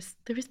Street, there was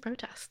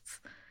protests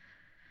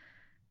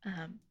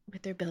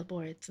with their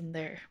billboards and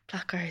their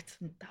placards,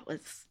 and that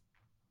was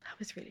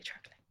really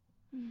troubling.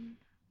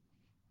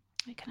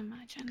 I can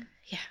imagine.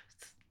 Yeah,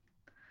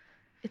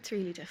 it's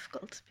really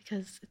difficult,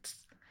 because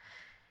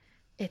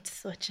it's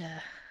such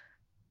a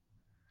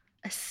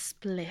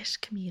split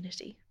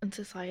community and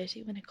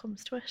society when it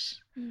comes to it.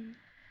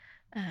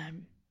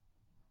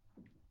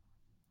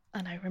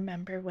 And I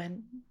remember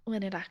when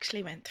it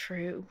actually went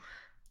through,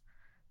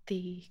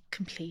 the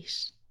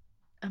complete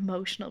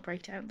emotional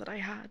breakdown that I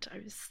had. I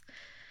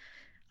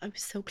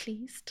was so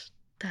pleased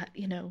that,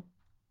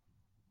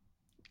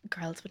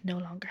 girls would no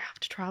longer have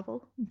to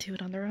travel and do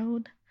it on their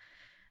own,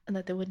 and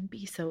that they wouldn't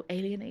be so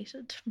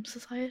alienated from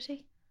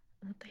society,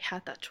 and that they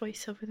had that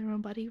choice over their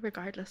own body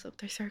regardless of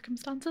their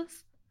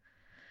circumstances.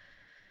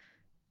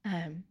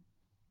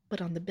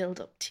 But on the build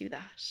up to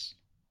that,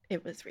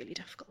 it was really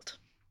difficult.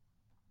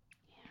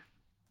 Yeah.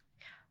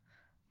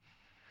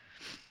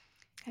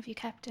 Have you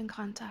kept in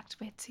contact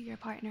with your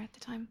partner at the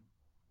time?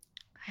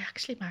 I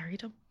actually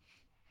married him.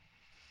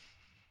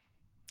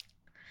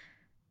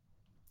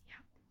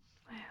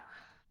 Wow.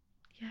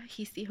 Yeah,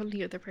 he's the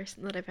only other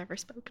person that I've ever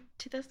spoken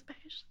to this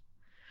about.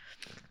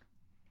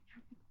 Yeah.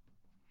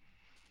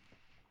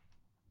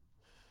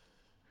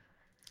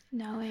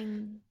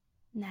 Knowing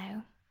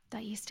now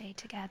that you stayed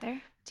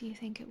together, do you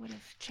think it would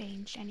have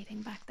changed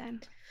anything back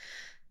then?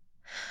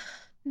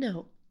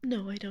 No,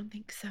 I don't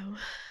think so.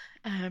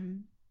 I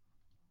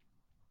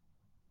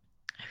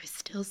was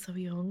still so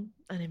young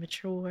and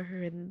immature,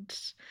 and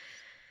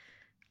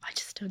I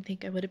just don't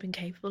think I would have been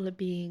capable of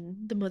being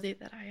the mother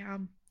that I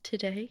am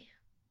today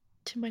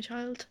to my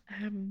child.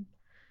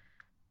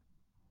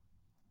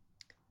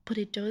 But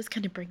it does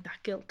kind of bring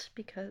that guilt,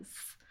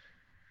 because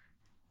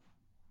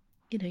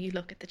you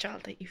look at the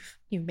child that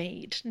you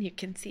made, and you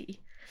can see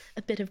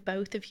a bit of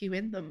both of you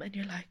in them, and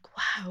you're like,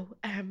 wow.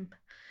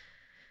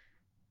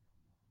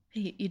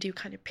 You do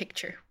kind of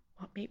picture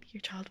what maybe your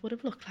child would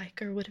have looked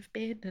like or would have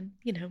been, and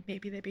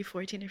maybe they'd be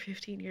 14 or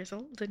 15 years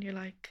old, and you're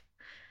like,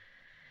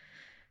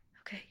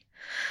 okay.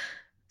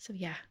 So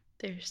yeah,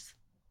 there's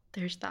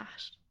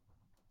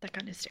that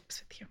kind of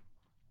sticks with you,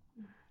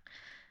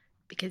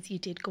 because you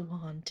did go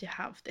on to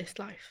have this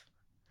life.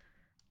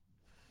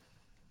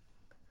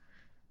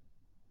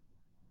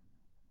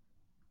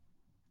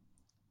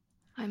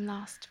 I'm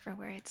lost for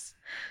words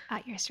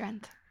at your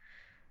strength.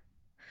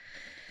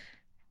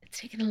 It's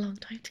taken a long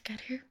time to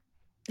get here.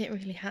 It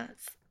really has.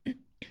 But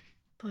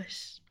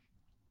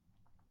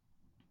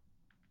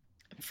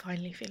I'm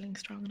finally feeling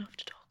strong enough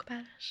to talk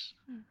about it.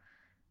 And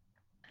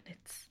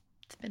it's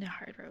been a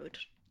hard road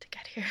to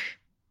get here.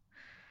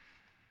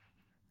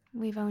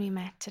 We've only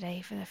met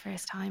today for the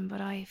first time,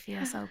 but I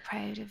feel so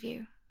proud of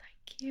you.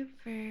 Thank you.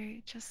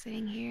 For just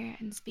sitting here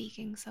and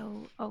speaking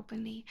so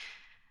openly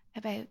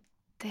about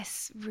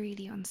this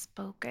really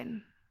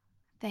unspoken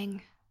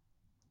thing.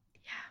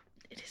 Yeah,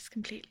 it is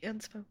completely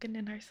unspoken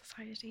in our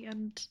society,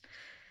 and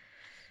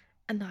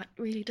that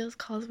really does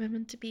cause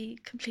women to be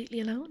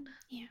completely alone.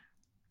 Yeah.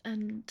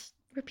 And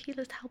repeal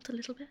has helped a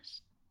little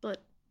bit,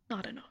 but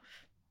not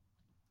enough.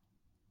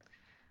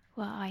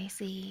 Well, I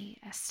see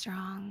a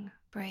strong,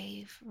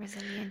 brave,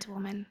 resilient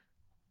woman.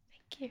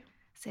 Thank you.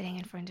 Sitting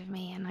in front of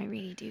me, and I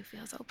really do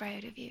feel so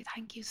proud of you.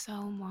 Thank you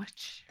so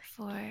much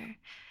for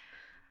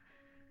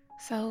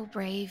so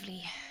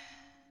bravely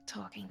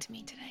talking to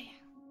me today.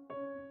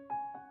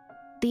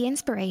 The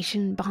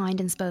inspiration behind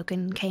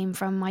Unspoken came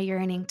from my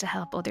yearning to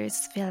help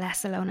others feel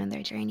less alone in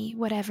their journey,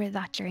 whatever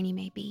that journey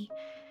may be.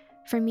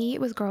 For me,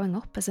 it was growing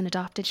up as an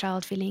adopted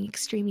child feeling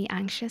extremely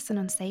anxious and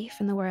unsafe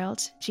in the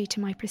world due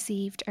to my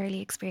perceived early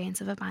experience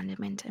of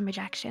abandonment and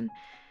rejection.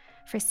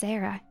 For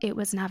Sarah, it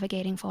was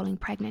navigating falling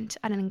pregnant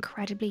at an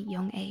incredibly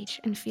young age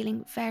and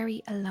feeling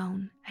very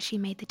alone as she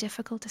made the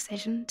difficult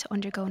decision to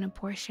undergo an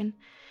abortion,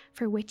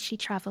 for which she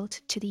travelled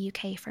to the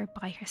UK for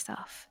by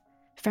herself.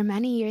 For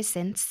many years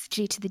since,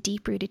 due to the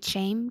deep-rooted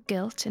shame,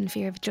 guilt and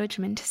fear of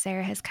judgment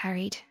Sarah has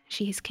carried,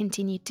 she has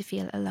continued to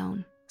feel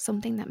alone,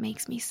 something that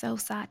makes me so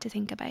sad to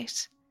think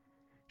about.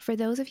 For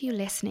those of you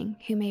listening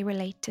who may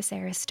relate to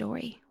Sarah's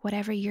story,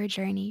 whatever your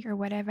journey or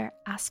whatever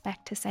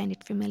aspect has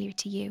sounded familiar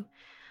to you,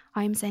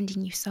 I am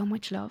sending you so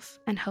much love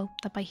and hope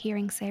that by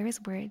hearing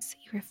Sarah's words,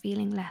 you are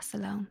feeling less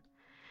alone.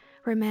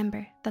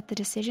 Remember that the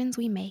decisions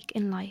we make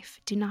in life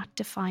do not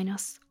define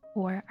us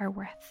or our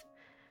worth.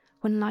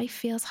 When life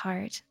feels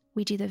hard,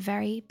 we do the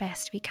very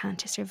best we can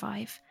to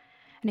survive.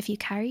 And if you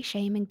carry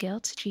shame and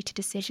guilt due to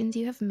decisions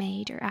you have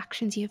made or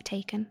actions you have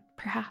taken,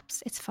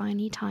 perhaps it's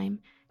finally time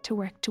to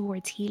work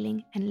towards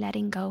healing and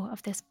letting go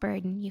of this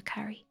burden you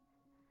carry.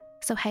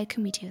 So how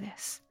can we do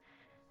this?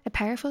 A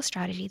powerful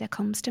strategy that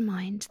comes to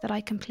mind that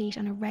I complete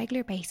on a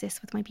regular basis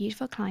with my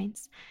beautiful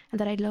clients and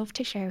that I'd love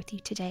to share with you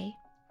today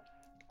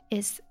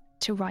is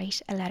to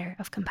write a letter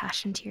of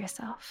compassion to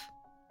yourself.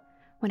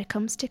 When it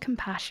comes to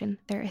compassion,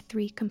 there are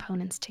 3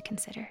 components to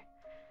consider.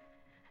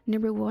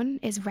 Number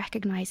 1 is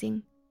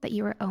recognizing that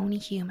you are only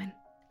human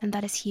and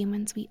that as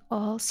humans we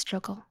all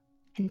struggle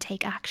and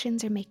take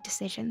actions or make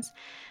decisions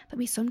that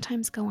we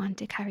sometimes go on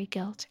to carry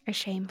guilt or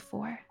shame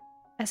for.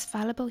 As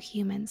fallible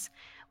humans,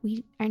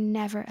 we are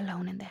never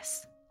alone in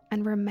this,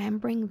 and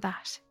remembering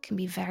that can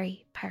be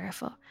very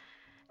powerful,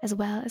 as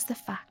well as the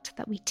fact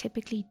that we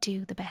typically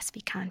do the best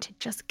we can to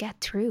just get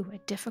through a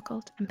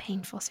difficult and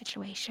painful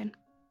situation.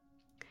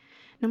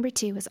 Number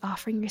 2 is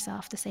offering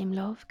yourself the same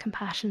love,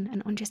 compassion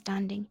and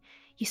understanding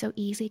you so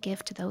easily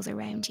give to those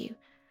around you.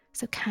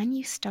 So can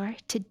you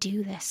start to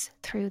do this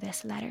through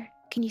this letter?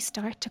 Can you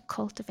start to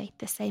cultivate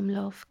the same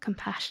love,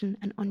 compassion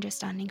and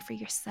understanding for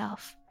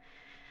yourself?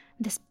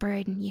 This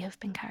burden you have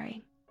been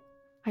carrying.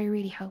 I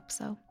really hope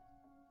so.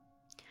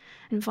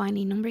 And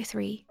finally, number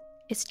 3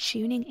 is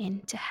tuning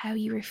in to how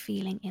you are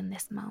feeling in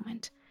this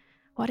moment.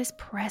 What is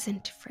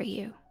present for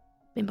you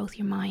in both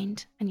your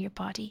mind and your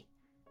body?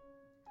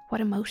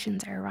 What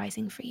emotions are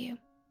arising for you?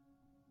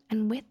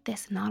 And with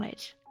this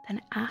knowledge,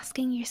 then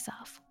asking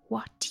yourself,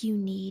 what do you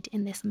need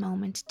in this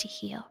moment to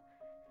heal?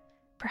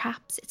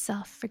 Perhaps it's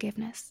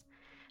self-forgiveness.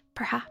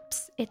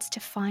 Perhaps it's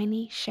to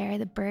finally share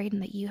the burden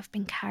that you have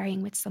been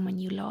carrying with someone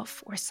you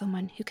love or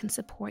someone who can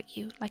support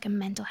you, like a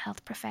mental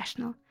health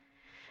professional.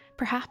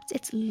 Perhaps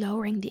it's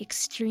lowering the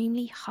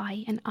extremely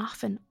high and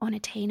often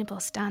unattainable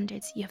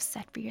standards you have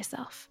set for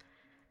yourself.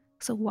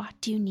 So what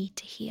do you need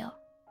to heal?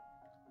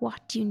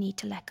 What do you need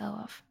to let go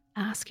of?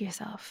 Ask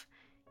yourself.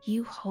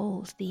 You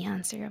hold the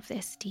answer of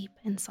this deep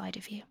inside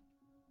of you.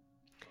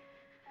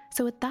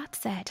 So with that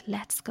said,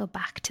 let's go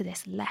back to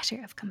this letter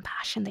of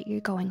compassion that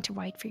you're going to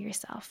write for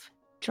yourself,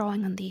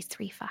 drawing on these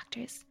 3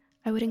 factors.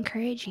 I would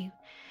encourage you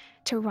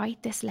to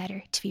write this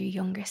letter to your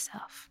younger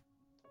self.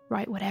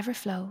 Write whatever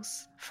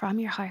flows from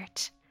your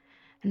heart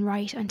and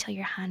write until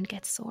your hand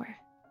gets sore.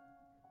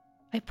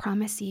 I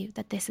promise you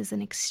that this is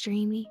an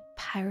extremely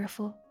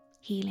powerful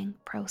healing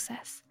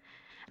process,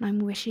 and I'm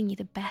wishing you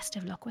the best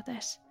of luck with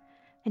it.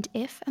 And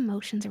if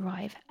emotions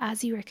arrive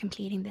as you are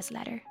completing this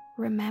letter,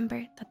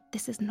 remember that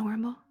this is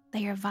normal.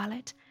 They are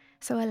valid,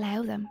 so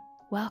allow them,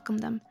 welcome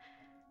them.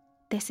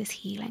 This is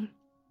healing.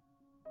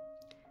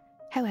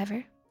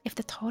 However, if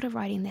the thought of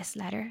writing this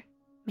letter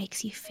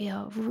makes you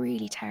feel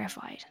really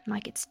terrified,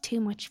 like it's too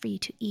much for you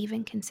to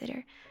even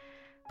consider,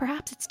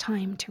 perhaps it's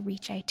time to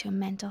reach out to a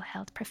mental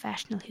health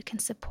professional who can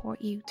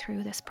support you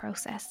through this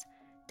process.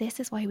 This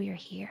is why we are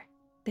here.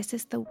 This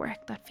is the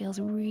work that feels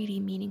really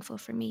meaningful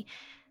for me.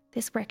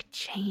 This work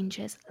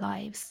changes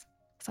lives,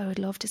 so I would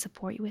love to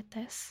support you with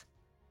this.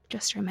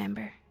 Just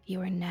remember, you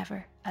are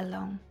never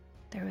alone.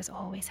 There is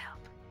always help.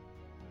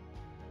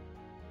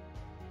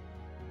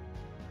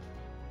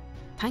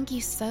 Thank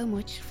you so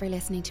much for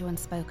listening to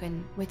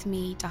Unspoken with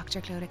me,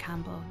 Dr. Clodagh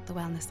Campbell, the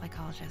Wellness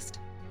Psychologist.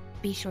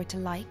 Be sure to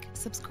like,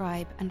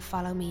 subscribe and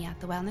follow me at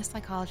The Wellness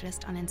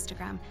Psychologist on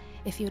Instagram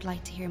if you would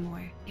like to hear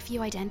more. If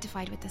you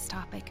identified with this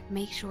topic,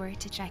 make sure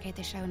to check out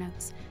the show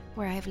notes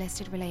where I have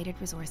listed related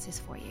resources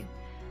for you.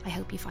 I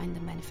hope you find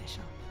them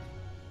beneficial.